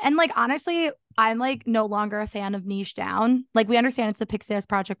 Yeah. And like honestly, I'm like no longer a fan of niche down. Like we understand it's the Pixie Dust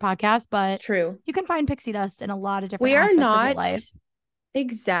Project podcast, but True. you can find pixie dust in a lot of different We are aspects of your not life.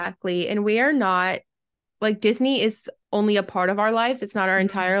 exactly, and we are not like Disney is only a part of our lives. It's not our Mhm.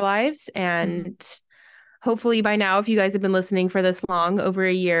 entire lives. Mhm. And hopefully by now, if you guys have been listening for this long, over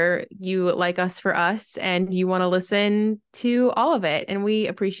a year, you like us for us and you want to listen to all of it. And we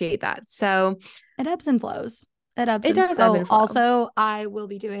appreciate that. So It ebbs and flows. It ebbs it and does ebb oh, and flow. also I will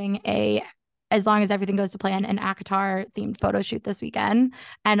be doing as long as everything goes to plan, an ACOTAR themed photo shoot this weekend.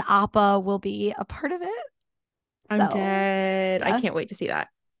 And Appa will be a part of it. I'm So dead. I yeah. can't wait to see that.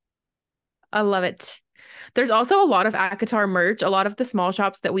 I love it. There's also a lot of ACOTAR merch. A lot of the small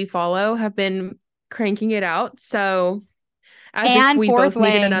shops that we follow have been cranking it out. So as if And we Fourth both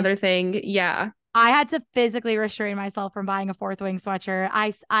needed Wing. another thing. Yeah. I had to physically restrain myself from buying a Fourth Wing sweatshirt.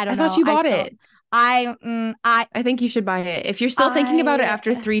 I I don't thought know. you bought it. I think you should buy it. If you're still thinking about it I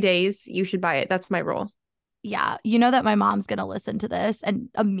after 3 days, you should buy it. That's my rule. yeah, you know that my mom's gonna listen to this and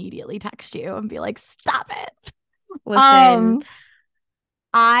immediately text you and be like, "Stop it." Listen, Um,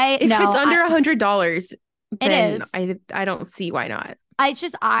 I if it's no, I under $100, it then is. I don't see why not. I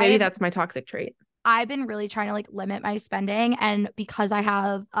just Maybe that's my toxic trait. I've been really trying to like limit my spending, and because I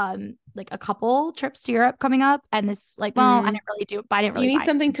have like a couple trips to Europe coming up, and this like well, I Mm, didn't really do, but I didn't you really need buy.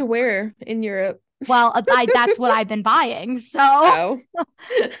 something to wear in Europe. Well, I that's what I've been buying. So Oh.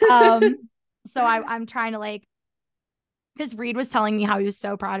 um, so I'm trying to like because Reed was telling me how he was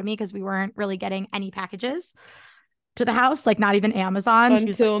so proud of me because we weren't really getting any packages to the house, like not even Amazon. He was like,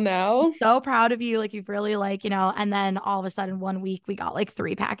 Until now. so proud of you. Like, you've really, like, and then all of a sudden, one week we got like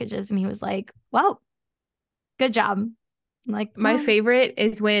 3 packages, and he was like, well, good job. I'm like, My well, favorite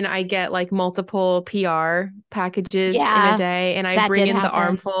is when I get like multiple PR packages in a yeah, day and I that bring did in the happen.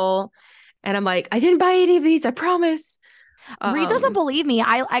 armful and I'm like, I didn't buy any of these, I promise. Reed doesn't Um, believe me.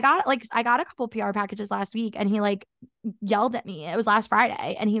 I got a couple PR packages last week, and he like yelled at me. It was last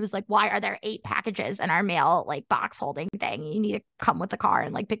Friday, and he was like, "Why are there 8 packages in our mail like box holding thing? You need to come with the car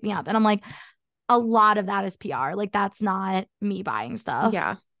and like pick me up." And I'm like, a lot of that is PR. Like that's not me buying stuff.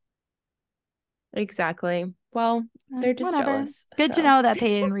 yeah, exactly. Well, they're just Whatever. jealous. Good to So know that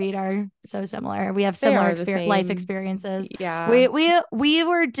Peyton and Reed are so similar. We have they similar are the life same. experiences. Yeah. We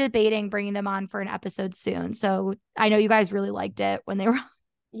were debating bringing them on for an episode soon. So I know you guys really liked it when they were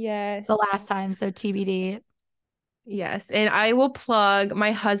Yes. the last time. So TBD. Yes, and I will plug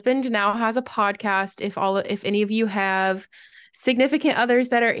my husband now has a podcast. If any of you have significant others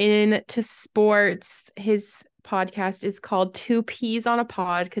that are into sports, his podcast is called Two Peas on a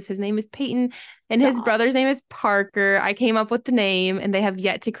Pod because his name is Peyton and his Stop. brother's name is Parker. I came up with the name and they have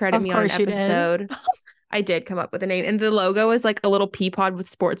yet to credit Of me on an course you did. episode. I did come up with a name, and the logo is like a little pea pod with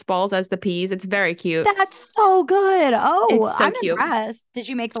sports balls as the peas. It's very cute. That's so good. Oh, It's so I'm cute. impressed. Did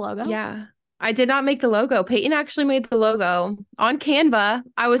you make the logo? Yeah. I did not make the logo. Peyton actually made the logo on Canva.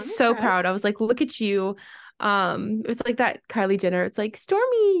 I was I'm so proud. I impressed. was like, look at you. It's like that Kylie Jenner. It's like,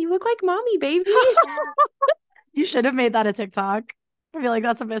 Stormy, you look like mommy, baby. You should have made that a TikTok. I feel like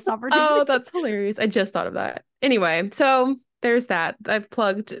that's a missed opportunity. Oh, that's hilarious. I just thought of that. Anyway, so there's that. I've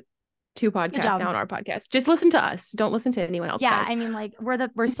plugged 2 podcasts now on our podcast. Just listen to us. Don't listen to anyone else. Yeah, guys. I mean, like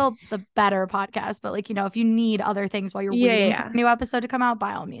we're still the better podcast, but like, you know, if you need other things while you're waiting for a new episode to come out,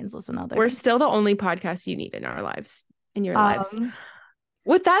 by all means, listen to other We're things. still the only podcast you need in our lives, in your lives.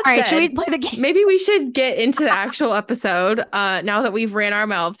 With that all said, right, should we play the game? Maybe we should get into the actual episode now that we've ran our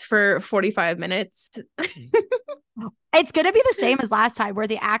mouths for 45 minutes. It's going to be the same as last time where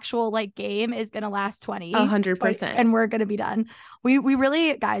the actual like game is going to last 100%. And we're going to be done. We've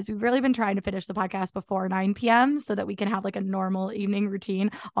really been trying to finish the podcast before 9 p.m. so that we can have like a normal evening routine.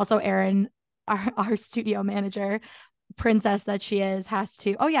 Also, Erin, our studio manager, princess that she is, has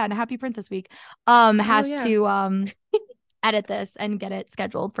to, and happy Princess Week, to edit this and get it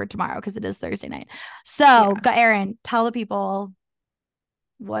scheduled for tomorrow because it is Thursday night. So, Erin, tell the people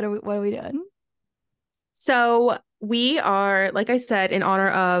what are we doing? So we are, like I said, in honor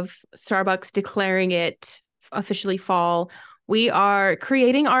of Starbucks declaring it officially fall, we are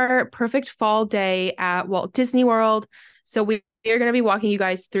creating our perfect fall day at Walt Disney World. So we are going to be walking you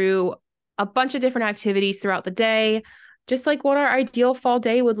guys through a bunch of different activities throughout the day, just like what our ideal fall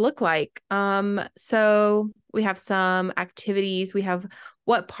day would look like. So we have some activities. We have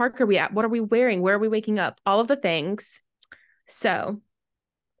what park are we at? What are we wearing? Where are we waking up? All of the things. So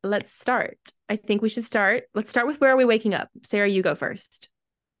let's start. I think we should start. Let's start with where are we waking up? Sarah, you go first.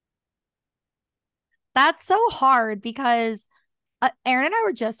 That's so hard because Erin and I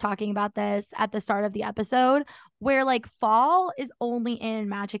were just talking about this at the start of the episode where like fall is only in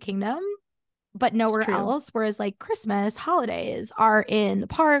Magic Kingdom, but nowhere else. Whereas like Christmas holidays are in the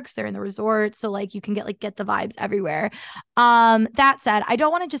parks, they're in the resorts. So like you can get the vibes everywhere. That said, I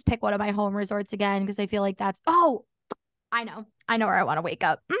don't want to just pick one of my home resorts again because I feel like I know where I want to wake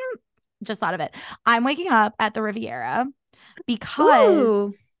up. Just thought of it. I'm waking up at the Riviera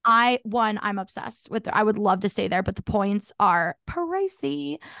because I'm obsessed with I would love to stay there, but the points are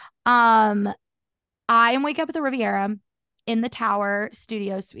pricey. I am waking up at the Riviera in the Tower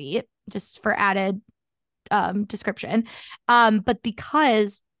Studio Suite, just for added description. But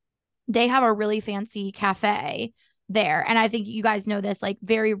because they have a really fancy cafe there, and I think you guys know this, like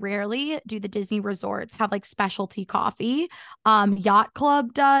very rarely do the Disney resorts have like specialty coffee. Yacht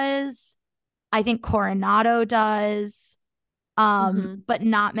Club does, I think Coronado does, but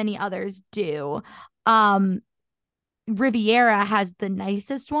not many others do. Riviera has the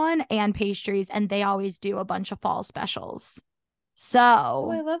nicest one and pastries, and they always do a bunch of fall specials. So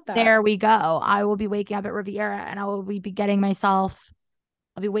I love that. There we go. I will be waking up at Riviera, and I'll be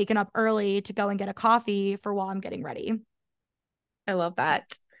waking up early to go and get a coffee for while I'm getting ready. I love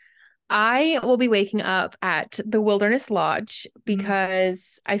that. I will be waking up at the Wilderness Lodge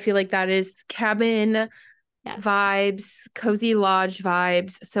because I feel like that is cabin vibes, cozy lodge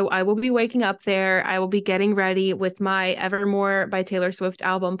vibes. So I will be waking up there. I will be getting ready with my Evermore by Taylor Swift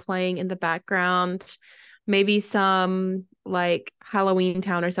album playing in the background. Maybe some like Halloween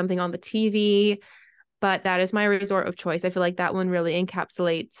Town or something on the TV. But that is my resort of choice. I feel like that one really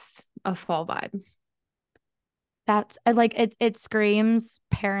encapsulates a fall vibe. That's like it screams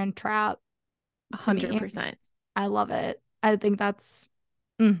Parent Trap to 100%. me. I love it. I think that's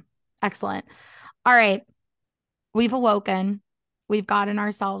excellent. All right. We've awoken. We've gotten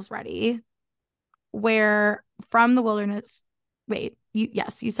ourselves ready. Where from the Wilderness. Wait,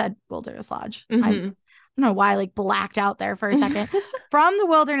 you said Wilderness Lodge. I don't know why I like blacked out there for a second. From the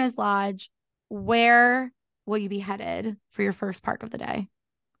Wilderness Lodge, where will you be headed for your first park of the day?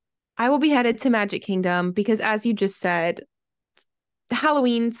 I will be headed to Magic Kingdom because, as you just said,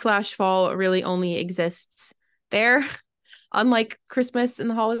 Halloween/fall really only exists there, unlike Christmas and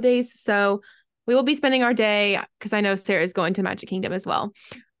the holidays. So we will be spending our day, because I know Sarah is going to Magic Kingdom as well.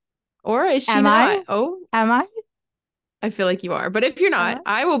 Or is she Am not? I? Oh, Am I? I feel like you are. But if you're Am not,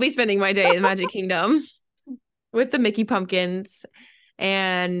 I? I will be spending my day in the Magic Kingdom with the Mickey pumpkins.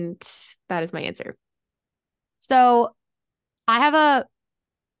 And that is my answer. So I have a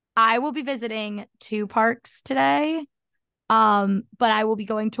I will be visiting 2 parks today. But I will be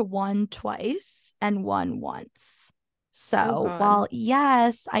going to one twice and one once. Oh So God. while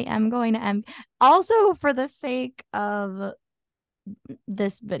yes, I am going to also for the sake of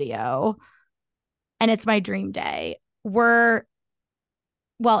this video, and it's my dream day, if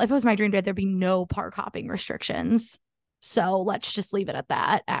it was my dream day, there'd be no park hopping restrictions. So let's just leave it at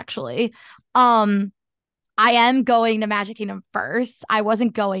that, actually. I am going to Magic Kingdom first. I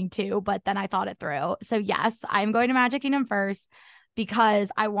wasn't going to, but then I thought it through. So yes, I'm going to Magic Kingdom first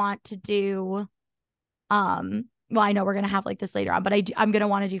because I want to do well, I know we're going to have like this later on, but I'm going to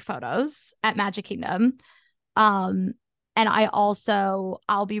want to do photos at Magic Kingdom. Um and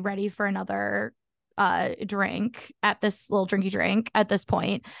I'll be ready for another drink at this little drinky drink at this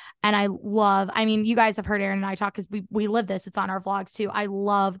point. And I mean, you guys have heard Aaron and I talk because we live this, it's on our vlogs too. I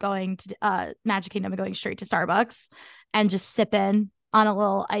love going to Magic Kingdom and going straight to Starbucks and just sipping on a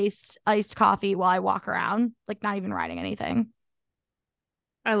little iced coffee while I walk around, like not even riding anything.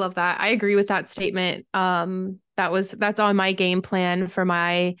 I love that. I agree with that statement. That's on my game plan for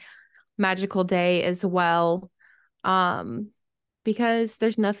my magical day as well. Um, because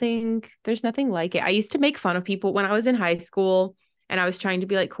there's nothing like it. I used to make fun of people when I was in high school and I was trying to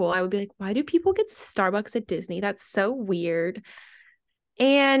be like cool. I would be like, why do people get Starbucks at Disney? That's so weird.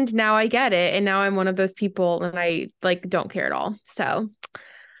 And now I get it. And now I'm one of those people and I like don't care at all. So,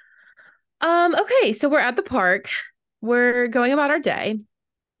 okay, so we're at the park. We're going about our day.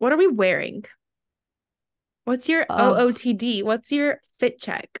 What are we wearing? What's your Oh, OOTD? What's your fit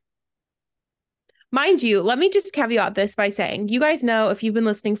check? Mind you, let me just caveat this by saying, you guys know if you've been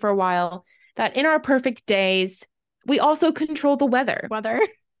listening for a while that in our perfect days, we also control the weather. weather.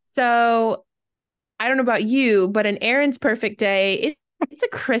 So I don't know about you, but in Erin's perfect day, it's a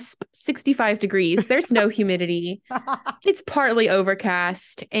crisp 65 degrees. There's no humidity. It's partly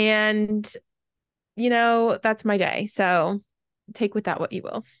overcast. And, that's my day. So take with that what you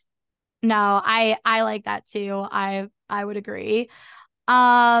will. No, I like that too. I would agree.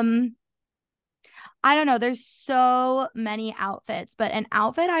 Um I don't know. There's so many outfits, but an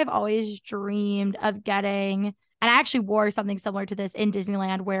outfit I've always dreamed of getting, and I actually wore something similar to this in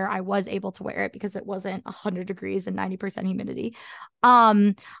Disneyland where I was able to wear it because it wasn't 100 degrees and 90% humidity.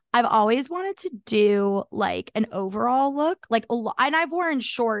 Um, I've always wanted to do like an overall look, like and I've worn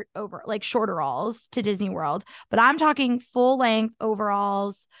shorteralls to Disney World, but I'm talking full length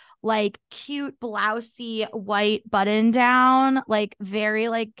overalls, like cute blousey white button down, like very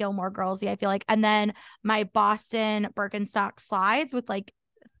like Gilmore Girlsy, I feel like. And then my Boston Birkenstock slides with like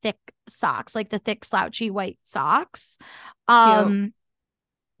thick socks, like the thick slouchy white socks. Cute.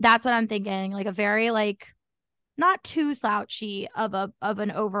 That's what I'm thinking, like a very like not too slouchy of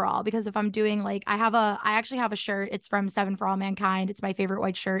an overall, because if I'm doing like I actually have a shirt, it's from Seven for All Mankind, it's my favorite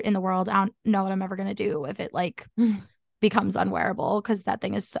white shirt in the world. I don't know what I'm ever gonna do if it like becomes unwearable, because that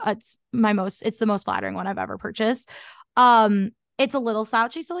thing is it's the most flattering one I've ever purchased. It's a little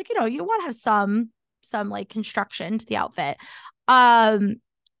slouchy, so like you want to have some like construction to the outfit.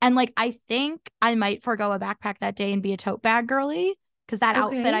 And like I think I might forego a backpack that day and be a tote bag girly, because that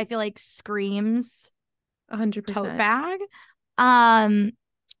outfit Okay. I feel like screams tote 100%. bag. Um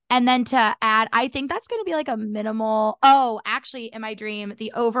and then to add, I think that's going to be like a minimal. Oh, actually, in my dream,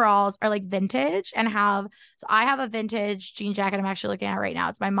 the overalls are like vintage and so I have a vintage jean jacket I'm actually looking at right now.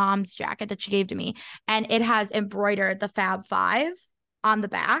 It's my mom's jacket that she gave to me, and it has embroidered the Fab Five on the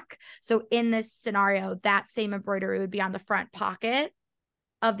back. So in this scenario, that same embroidery would be on the front pocket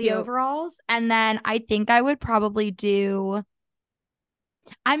of the Cute. overalls. And then I think I would probably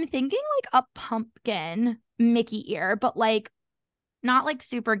I'm thinking like a pumpkin Mickey ear, but like not like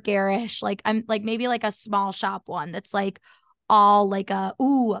super garish. Like I'm like maybe like a small shop one that's like all like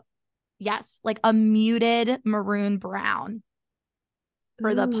yes, like a muted maroon brown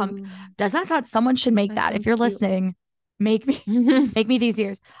for the pump. Ooh, Does that sound, someone should make that that. If sounds you're cute. listening, make me make me these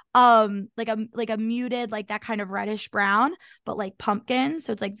ears. Like a muted, like that kind of reddish brown, but like pumpkin.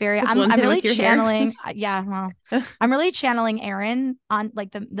 So it's like very, It I'm blends I'm in really with your hair. channeling, yeah, well, I'm really channeling Aaron on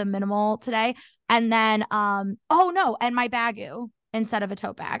like the minimal today. And then oh no, and my bagu instead of a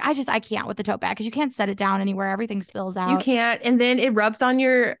tote bag. I can't with the tote bag because you can't set it down anywhere. Everything spills You out. can't. And then it rubs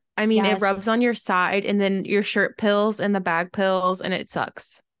Yes. on your side and then your shirt pills and the bag pills and it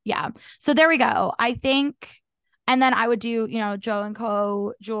sucks. Yeah. So there we go. I think, and then I would do, Joe and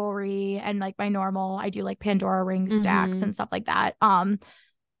Co jewelry and like my normal, I do like Pandora ring stacks Mm-hmm. and stuff like that.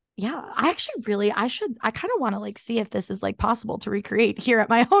 Yeah, I kind of want to like see if this is like possible to recreate here at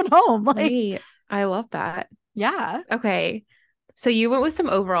my own home. Like, Wait, I love that. yeah, Okay. So you went with some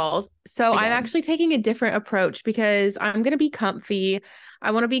overalls. So I I'm did. actually taking a different approach because I'm going to be comfy.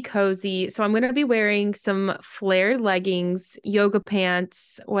 I want to be cozy. So I'm going to be wearing some flared leggings, yoga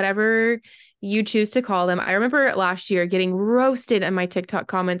pants, whatever you choose to call them. I remember last year getting roasted in my TikTok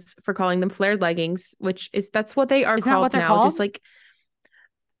comments for calling them flared leggings, which is that's what they are Isn't that what called they're now. called? Just like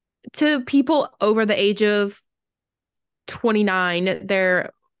to people over the age of 29,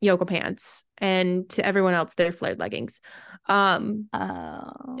 they're yoga pants, and to everyone else, they're flared leggings. Um,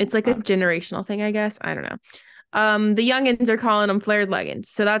 Oh, it's like a okay. generational thing, I guess. I don't know. The youngins are calling them flared leggings,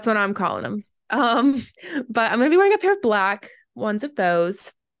 so that's what I'm calling them. Um, but I'm gonna be wearing a pair of black ones of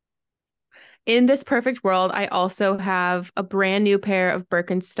those. In this perfect world, I also have a brand new pair of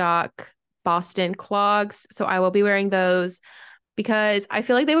Birkenstock Boston clogs, so I will be wearing those because I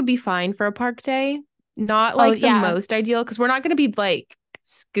feel like they would be fine for a park day. Not Oh like the yeah, most ideal because we're not going to be like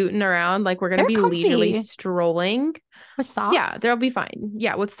scooting around. Like we're going to they're be leisurely comfy strolling. with Yeah, they'll socks. be fine.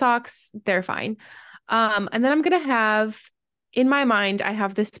 Yeah, with socks, they're fine. And then I'm going to have in my mind, I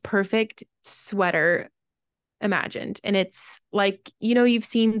have this perfect sweater imagined. And it's like, you've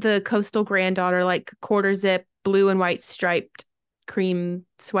seen the coastal granddaughter, like quarter zip, blue and white striped cream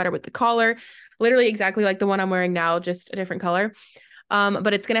sweater with the collar, literally exactly like the one I'm wearing now, just a different color.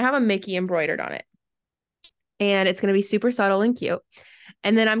 But it's gonna have a Mickey embroidered on it. And it's gonna be super subtle and cute.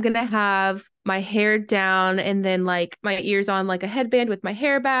 And then I'm gonna have my hair down and then like my ears on like a headband with my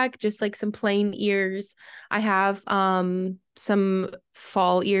hair back, just like some plain ears. I have some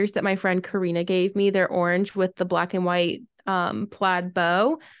fall ears that my friend Karina gave me. They're orange with the black and white plaid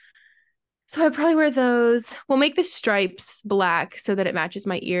bow. So I'd probably wear those. We'll make the stripes black so that it matches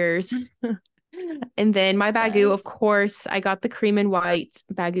my ears. And then my bagu, of Yes. course, I got the cream and white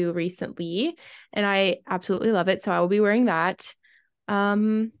bagu recently, and I absolutely love it. So I will be wearing that.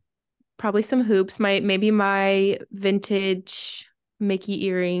 Um, Probably some hoops, maybe my vintage Mickey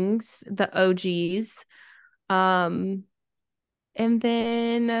earrings, the OGs. Um, and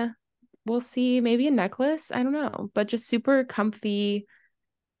then we'll see, maybe a necklace. I don't know, but just super comfy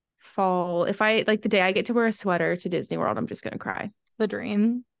fall. If I like the day I get to wear a sweater to Disney World, I'm just gonna cry. The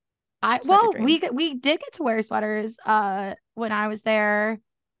dream. Sweater Well, dream. we did get to wear sweaters when I was there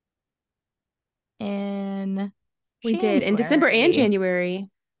in We did in December and January. January.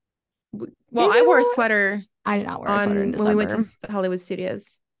 Well, Did I we wore a wear? sweater I did not wear a sweater in on when we went to December. Hollywood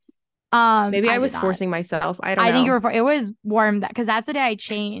Studios. Maybe I I did was not. forcing myself. I don't I think know. it was warm that because that's the day I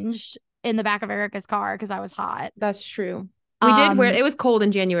changed in the back of Erica's car because I was hot. That's true. We did wear Um, it was cold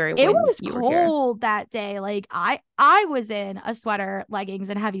in January it when was you were here. cold that day. Like I was in a sweater, leggings,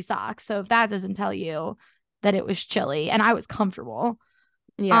 and heavy socks. So if that doesn't tell you that it was chilly and I was comfortable.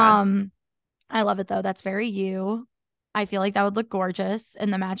 Yeah. Um, I love it though. That's very you. I feel like that would look gorgeous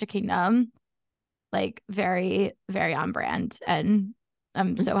in the Magic Kingdom. Like very, very on brand. And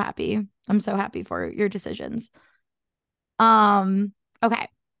I'm so happy. I'm so happy for your decisions. Um, okay.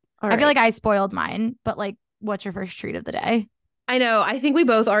 All I feel right. like I spoiled mine, but like, what's your first treat of the day? I know. I think we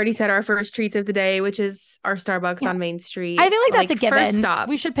both already said our first treats of the day, which is our Starbucks Yeah. on Main I Street. feel like that's a Like first given. stop.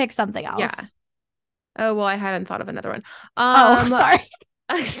 We should pick something Yeah. else. Oh, well, I hadn't thought of another one. Oh, Um sorry.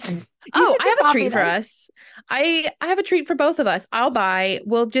 You Oh, get I to have a copy treat for then. us. I have a treat for both of us.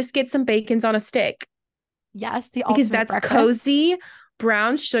 We'll just get some bacons on a stick Yes, the because ultimate that's breakfast. cozy,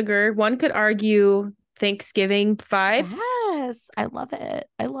 brown sugar. One could argue Thanksgiving vibes. Yes, I love it.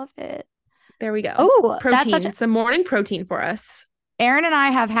 I love it. There we go. Oh, that's such a Protein, some morning protein for us. Aaron and I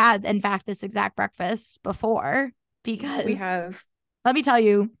have had, in fact, this exact breakfast before We because have let me tell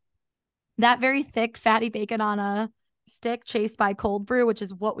you, that very thick, fatty bacon on a stick chased by cold brew, which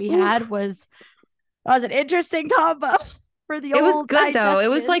is what we had, oof. was an interesting combo for the It was old good though. It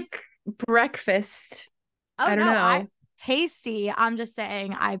was digestion. like breakfast. Oh I don't no, I know. tasty. I'm just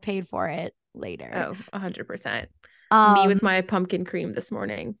saying I paid for it later. Oh, 100%. Me with Um, my pumpkin cream this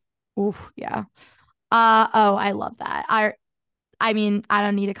morning. ooh, yeah. Oh, I love that. I mean, I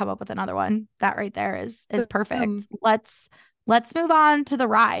don't need to come up with another one. That right there is perfect. Um, Let's move on to the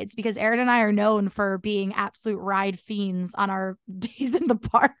rides because Aaron and I are known for being absolute ride fiends on our days in the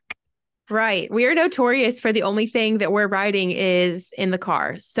park. right. We are notorious for the only thing that we're riding is in the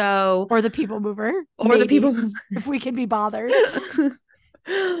car. So, Or the people mover, or the maybe, people. if we can be bothered.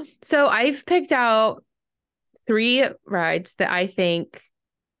 So I've picked out three rides that I think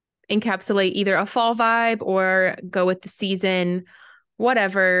encapsulate either a fall vibe or go with the season,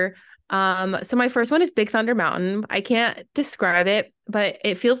 whatever. So my first one is Big Thunder Mountain. I can't describe it, but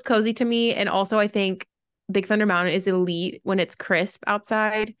it feels cozy to me. And also I think Big Thunder Mountain is elite when it's crisp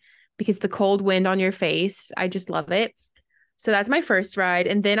outside. because the cold wind on your face, I just love it. So that's my first ride.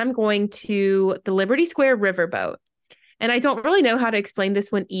 And then I'm going to the Liberty Square Riverboat. And I don't really know how to explain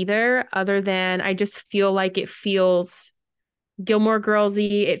this one either, other than I just feel like it feels Gilmore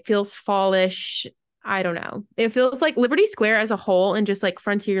Girlsy. It feels fallish. I don't know. It feels like Liberty Square as a whole and just like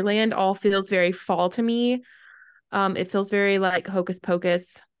Frontierland all feels very fall to me. It feels very like Hocus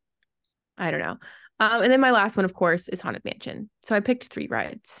Pocus. I don't know. And then my last one, of course, is Haunted Mansion. So I picked 3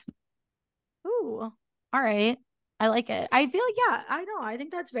 rides. Ooh, all right. I like it. I feel like, yeah, I know. I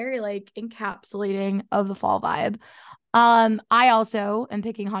think that's very like encapsulating of the fall vibe. I also am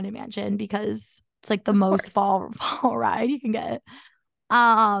picking Haunted Mansion because it's like the Of most course. fall ride you can get.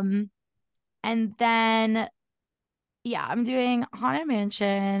 Um, and then yeah, I'm doing Haunted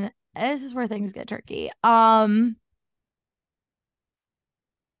Mansion. This is where things get tricky.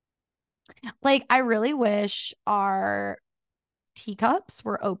 Like I really wish our teacups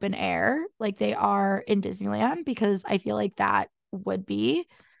were open air like they are in Disneyland because I feel like that would be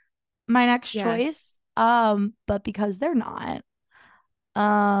my next Yes. choice. But because they're not,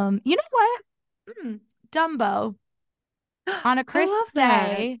 you know what? Dumbo on a I crisp love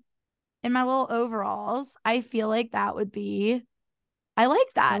that. day in my little overalls. I feel like that would be. I like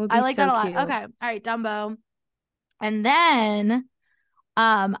That that. would I be like that so a lot. cute. Okay, all right, Dumbo, and then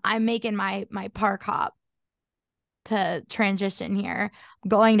I'm making my park hop to transition here. I'm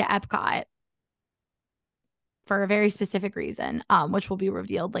going to Epcot for a very specific reason, which will be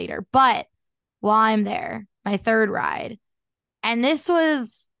revealed later. But while I'm there, my third ride, and this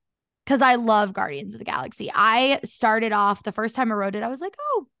was because I love Guardians of the Galaxy. I started off the first time I rode it, I was like,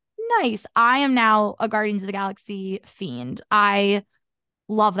 oh, nice. I am now a Guardians of the Galaxy fiend. I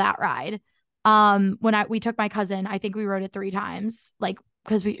love that ride. When we took my cousin, I think we rode it 3 times, like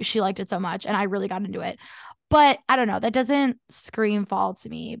because she liked it so much, and I really got into it. But I don't know, that doesn't scream fall to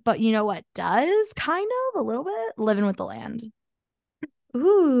me. But you know what does kind of a little bit? Living with the Land.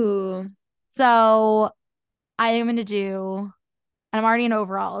 Ooh, So I am going to do, and I'm already in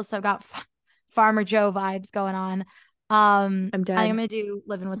overalls, so I've got Farmer Joe vibes going on. I'm I am dead. going to do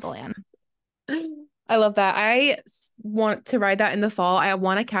Living with the Land. I love that. Want to ride that in the fall. I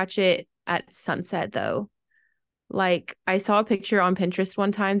want to catch it at sunset though. Like I saw a picture on Pinterest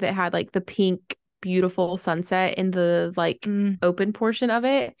one time that had like the pink, beautiful sunset in the like Mm, open portion of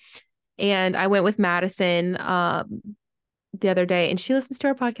it. And I went with Madison the other day and she listens to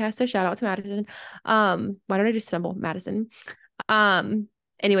our podcast. So shout out to Madison. Why don't I just stumble Madison? Um,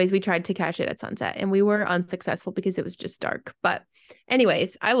 Anyways, we tried to catch it at sunset and we were unsuccessful because it was just dark. But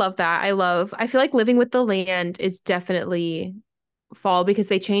anyways, I love that. I feel like Living with the Land is definitely fall because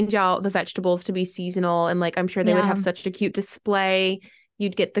they change out the vegetables to be seasonal and like I'm sure they would yeah. have such a cute display.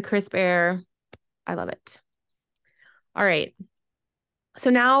 You'd get the crisp air. I love it. All right.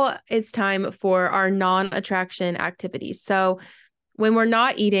 So now it's time for our non-attraction activities. So when we're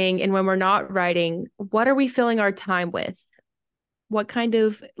not eating and when we're not riding, what are we filling our time with? What kind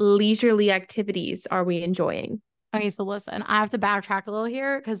of leisurely activities are we enjoying? Okay, so listen, I have to backtrack a little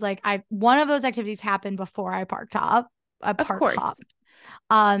here because like I one of those activities happened before I parked up, I Of park course. hopped.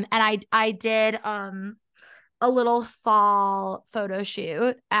 And I did a little fall photo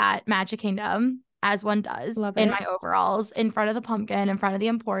shoot at Magic Kingdom, as one does, Love in it. my overalls, in front of the pumpkin, in front of the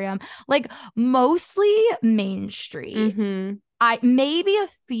Emporium, like mostly Main Street. Mm-hmm. I maybe a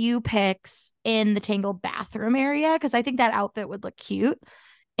few pics in the Tangled bathroom area because I think that outfit would look cute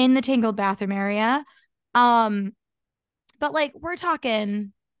in the Tangled bathroom area. Um, but like we're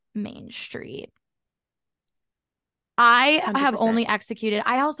talking Main Street. I have 100%. only executed,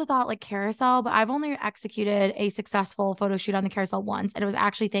 I also thought like carousel, but I've only executed a successful photo shoot on the carousel once. And it was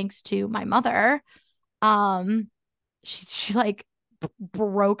actually thanks to my mother. Um, she like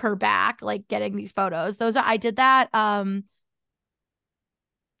broke her back, like getting these photos. I did that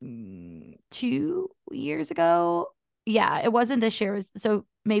 2 years ago. Yeah, it wasn't this year. It was so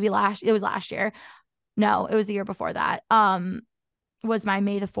maybe it was last year. No, it was the year before that. Was my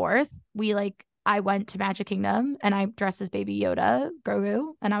May the 4th. I went to Magic Kingdom and I dressed as Baby Yoda,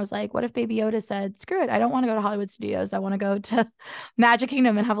 Grogu. And I was like, what if Baby Yoda said, screw it, I don't want to go to Hollywood Studios. I want to go to Magic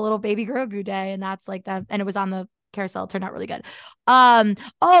Kingdom and have a little Baby Grogu day. And that's like that. And it was on the carousel. It turned out really good.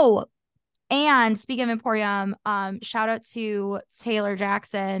 Oh, and speaking of Emporium, shout out to Taylor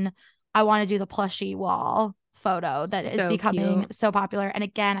Jackson. I want to do the plushie wall photo that is So becoming cute. so popular. And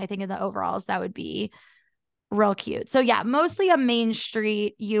again, I think in the overalls, that would be real cute. So yeah, mostly a Main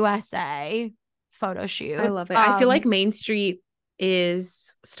Street USA photo I shoot. love it. I feel like Main Street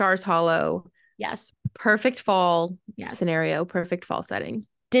is Stars Hollow. Yes. Perfect fall Yes. scenario, perfect fall setting.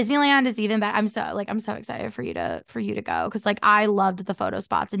 Disneyland is even better. I'm so excited for you to go because like I loved the photo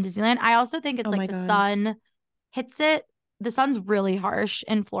spots in Disneyland. I also think it's Oh like my the God. sun hits it. The sun's really harsh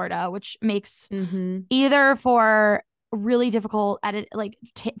in Florida, which makes Mm-hmm. either for really difficult edit like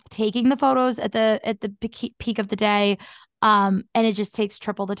taking the photos at the peak of the day, and it just takes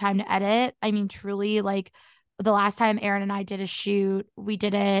triple the time to edit. I mean, truly, like the last time Aaron and I did a shoot, we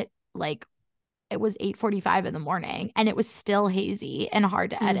did it like it was 8:45 in the morning and it was still hazy and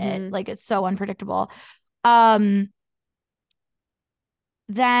hard to edit. Mm-hmm. Like it's so unpredictable. Um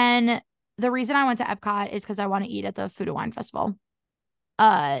then the reason I went to Epcot is because I want to eat at the Food and Wine Festival.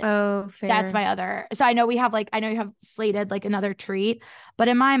 Uh Oh, that's fair. my other. So I know you have slated like another treat, but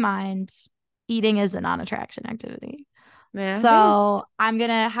in my mind, eating is a non-attraction activity. Yeah, it is. So I'm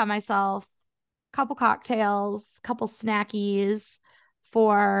gonna have myself a couple cocktails, couple snackies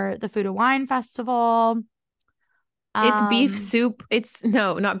for the Food and Wine Festival. It's beef Um, soup. It's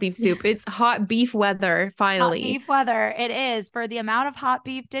no, not beef soup. It's hot beef weather, hot finally. beef weather. It is for the amount of hot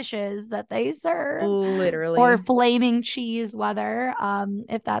beef dishes that they serve, or Literally. flaming cheese weather.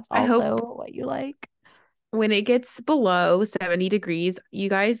 If that's I also hope what you like. when it gets below 70 degrees, you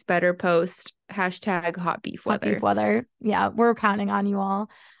guys better post hashtag hot beef Hot beef weather. weather. Yeah, we're counting on you all,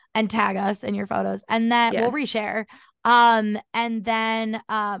 and tag us in your photos and then we'll Yes. reshare. And then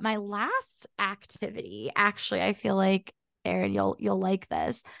my last activity, actually, I feel like Erin, you'll like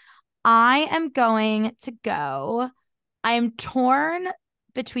this. I am going to go. I am torn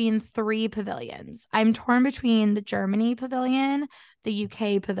between three pavilions. I'm torn between the Germany pavilion, the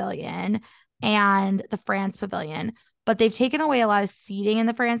UK pavilion, and the France pavilion. But they've taken away a lot of seating in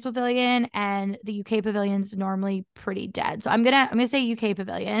the France pavilion, and the UK pavilion's normally pretty dead. So I'm gonna say UK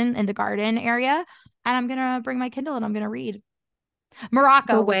pavilion in the garden area, and I'm gonna bring my Kindle and I'm gonna read. The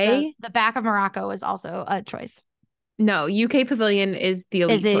Morocco was way, the back of Morocco was also a choice. no, UK Pavilion is the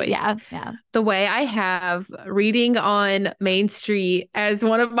Is elite it? choice. Yeah, yeah. The way I have reading on Main Street as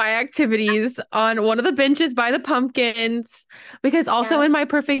one of my activities on one of the benches by the pumpkins, because also in Yes. my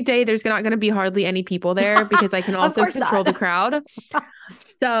perfect day, there's not going to be hardly any people there because I can Of also course control not. the crowd.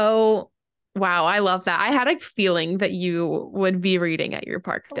 So, wow, I love that. I had a feeling that you would be reading at your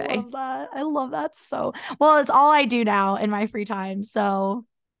park I day. love that. I love that so well. It's all I do now in my free time. So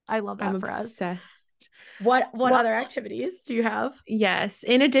I love I'm that for us. obsessed. What Well, other activities do you have? yes.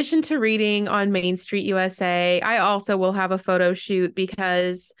 In addition to reading on Main Street USA, I also will have a photo shoot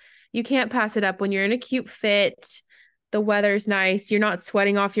because you can't pass it up when you're in a cute fit. The weather's nice. You're not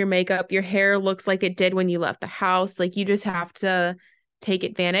sweating off your makeup. Your hair looks like it did when you left the house. Like you just have to take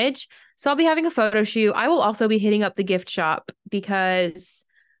advantage. So I'll be having a photo shoot. I will also be hitting up the gift shop because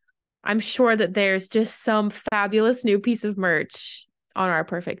I'm sure that there's just some fabulous new piece of merch on our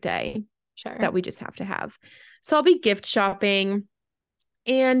perfect day Sure. that we just have to have. So I'll be gift shopping.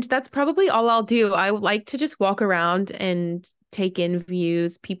 And that's probably all I'll do. I would like to just walk around and take in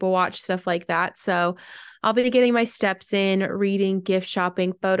views, people watch, stuff like that. So I'll be getting my steps in, reading, gift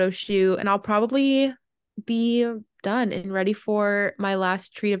shopping, photo shoot, and I'll probably be done and ready for my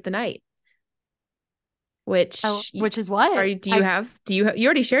last treat of the night, Oh, which which is what do you I have? You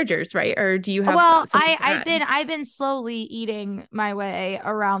already shared yours, right? Or do you have well, something to add? I've been slowly eating my way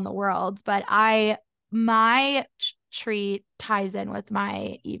around the world, but I my treat ties in with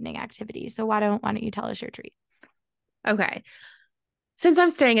my evening activity. So why don't you tell us your treat? Okay. Since I'm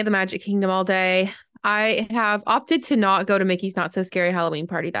staying at the Magic Kingdom all day, I have opted to not go to Mickey's Not So Scary Halloween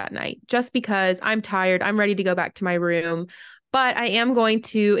party that night just because I'm tired. I'm ready to go back to my room. But I am going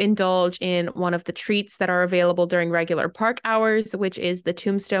to indulge in one of the treats that are available during regular park hours, which is the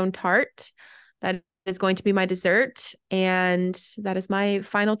Tombstone Tart. That is going to be my dessert. And that is my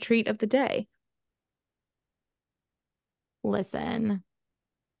final treat of the day. Listen,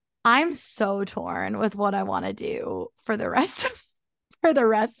 I'm so torn with what I want to do for the rest for the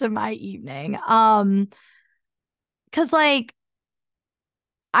rest of my evening. Cuz like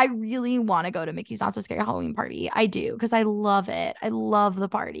I really want to go to Mickey's Not So Scary Halloween party. I do because I love it. I love the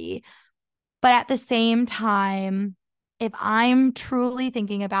party. But at the same time, if I'm truly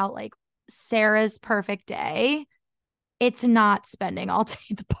thinking about like Sarah's perfect day, it's not spending all day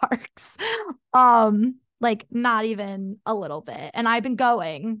at the parks. Like not even a little bit. And I've been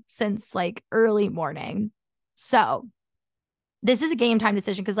going since like early morning. So this is a game time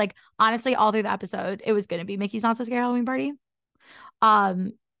decision because like honestly, all through the episode, it was gonna be Mickey's Not So Scary Halloween party.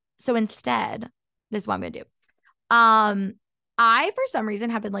 Um, so instead, this is what I'm gonna do. Um, I for some reason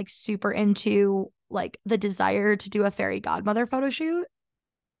have been like super into like the desire to do a fairy godmother photo shoot.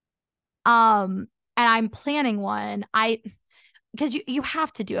 And I'm planning one. because you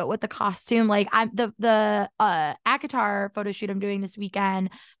have to do it with the costume. Like I'm the ACOTAR photo shoot I'm doing this weekend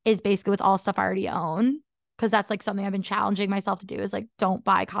is basically with all stuff I already own, because that's like something I've been challenging myself to do, is like don't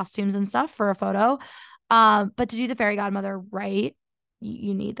buy costumes and stuff for a photo. But to do the fairy godmother right,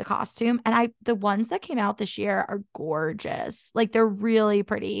 you need the costume. And the ones that came out this year are gorgeous. Like they're really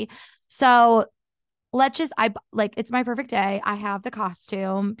pretty. So I like, it's my perfect day. I have the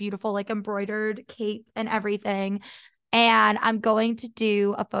costume, beautiful, like embroidered cape and everything. And I'm going to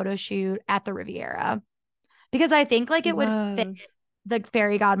do a photo shoot at the Riviera because I think like it would fit Love. the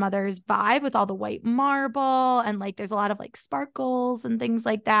fairy godmother's vibe with all the white marble, and like there's a lot of like sparkles and things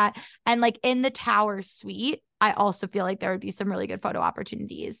like that. And like in the tower suite, I also feel like there would be some really good photo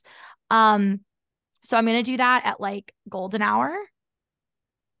opportunities. Um, so I'm gonna do that at like golden hour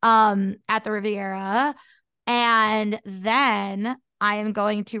at the Riviera. And then I am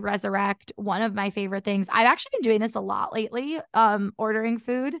going to resurrect one of my favorite things. I've actually been doing this a lot lately, ordering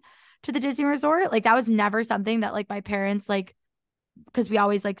food to the Disney resort. Like that was never something that like my parents like, because we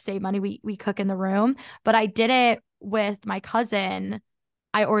always like save money, we cook in the room. But I did it with my cousin.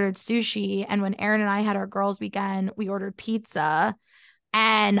 I ordered sushi, and when Aaron and I had our girls' weekend, we ordered pizza.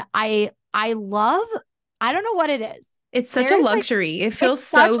 And I love, I don't know what it is. It's such a There's like, luxury. It it's feels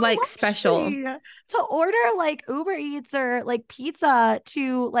so such a like special. luxury to order like Uber Eats or like pizza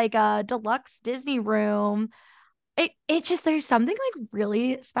to like a deluxe Disney room. It just, there's something like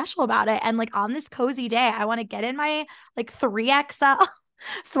really special about it. And like on this cozy day, I want to get in my like 3XL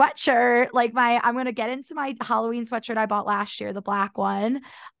sweatshirt. Like I'm gonna get into my Halloween sweatshirt I bought last year, the black one.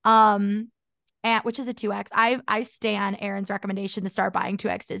 And which is a 2X. I stan Aaron's recommendation to start buying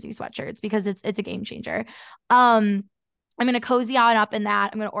 2X Disney sweatshirts because it's a game changer. I'm going to cozy on up in that.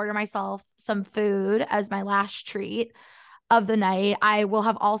 I'm going to order myself some food as my last treat of the night. I will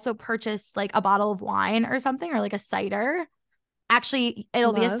have also purchased like a bottle of wine or something, or like a cider. Actually,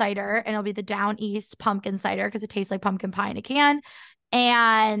 it'll be a Love. cider, and it'll be the Down East pumpkin cider because it tastes like pumpkin pie in a can.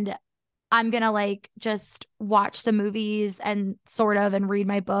 And I'm going to like just watch some movies and sort of and read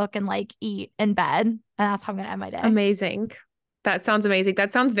my book and like eat in bed. And that's how I'm going to end my day. Amazing. That sounds amazing.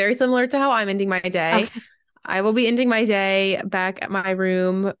 That sounds very similar to how I'm ending my day. Okay. I will be ending my day back at my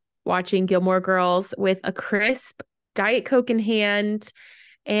room watching Gilmore Girls with a crisp Diet Coke in hand.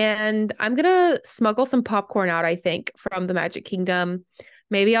 And I'm going to smuggle some popcorn out, I think, from the Magic Kingdom.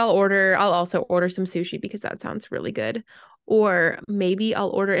 Maybe I'll also order some sushi because that sounds really good. Or maybe I'll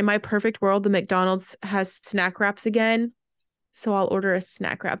order, in my perfect world, the McDonald's has snack wraps again. So I'll order a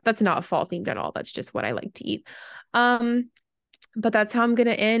snack wrap. That's not fall themed at all. That's just what I like to eat. But that's how I'm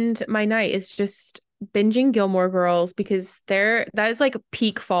gonna end my night, is just binging Gilmore Girls because that is like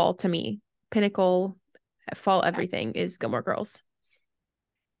peak fall to me. Pinnacle fall everything is Gilmore Girls.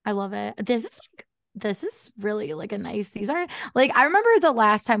 I love it. This is really like a nice, these are like, I remember the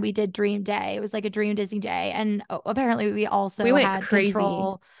last time we did Dream Day. It was like a Dream Disney Day. And apparently we We also went had crazy.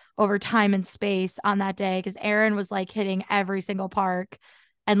 control over time and space on that day because Aaron was like hitting every single park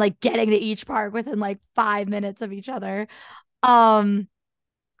and like getting to each park within like 5 minutes of each other. Um,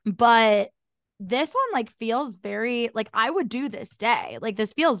 but this one like feels very like I would do this day. Like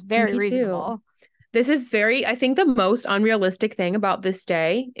this feels very Me too. reasonable. This is I think the most unrealistic thing about this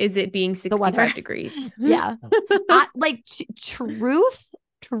day is it being The weather. 65 degrees. Yeah. Like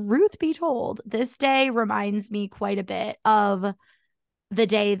truth be told, this day reminds me quite a bit of the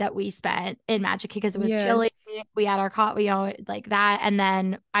day that we spent in Magic because it was chilly. Yes. We had our coffee, like that. And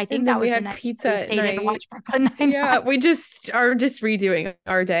then I think And then that we was the had night pizza we at stayed in to night. watch Brooklyn Nine-Nine. Yeah, we just are just redoing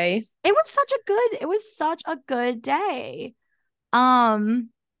our day. It was such a good day. Um,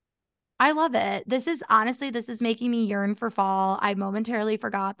 I love it. This is making me yearn for fall. I momentarily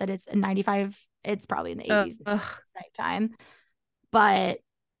forgot that it's in 95. It's probably in the 80s Ugh, nighttime. But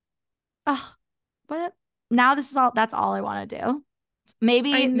but now that's all I want to do. I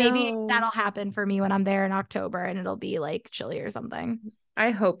Maybe know. that'll happen for me when I'm there in October and it'll be like chilly or something.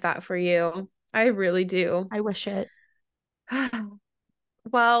 I hope that for you. I really do. I wish it.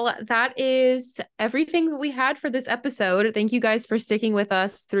 Well, that is everything that we had for this episode. Thank you guys for sticking with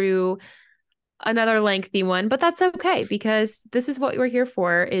us through another lengthy one, but that's okay because this is what we're here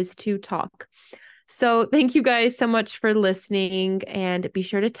for, is to talk. So thank you guys so much for listening, and be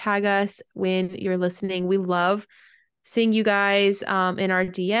sure to tag us when you're listening. We love seeing you guys in our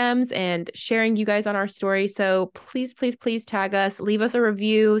DMs and sharing you guys on our story. So please, please, please tag us, leave us a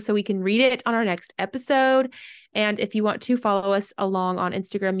review so we can read it on our next episode. And if you want to follow us along on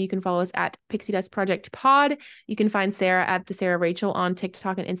Instagram, you can follow us at Pixie Dust Project Pod. You can find Sarah at the Sarah Rachel on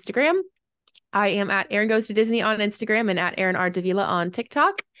TikTok and Instagram. I am at Aaron Goes to Disney on Instagram and at Aaron R. Davila on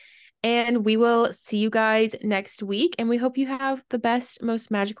TikTok. And we will see you guys next week. And we hope you have the best,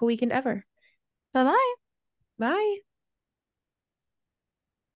 most magical weekend ever. Bye-bye. Bye.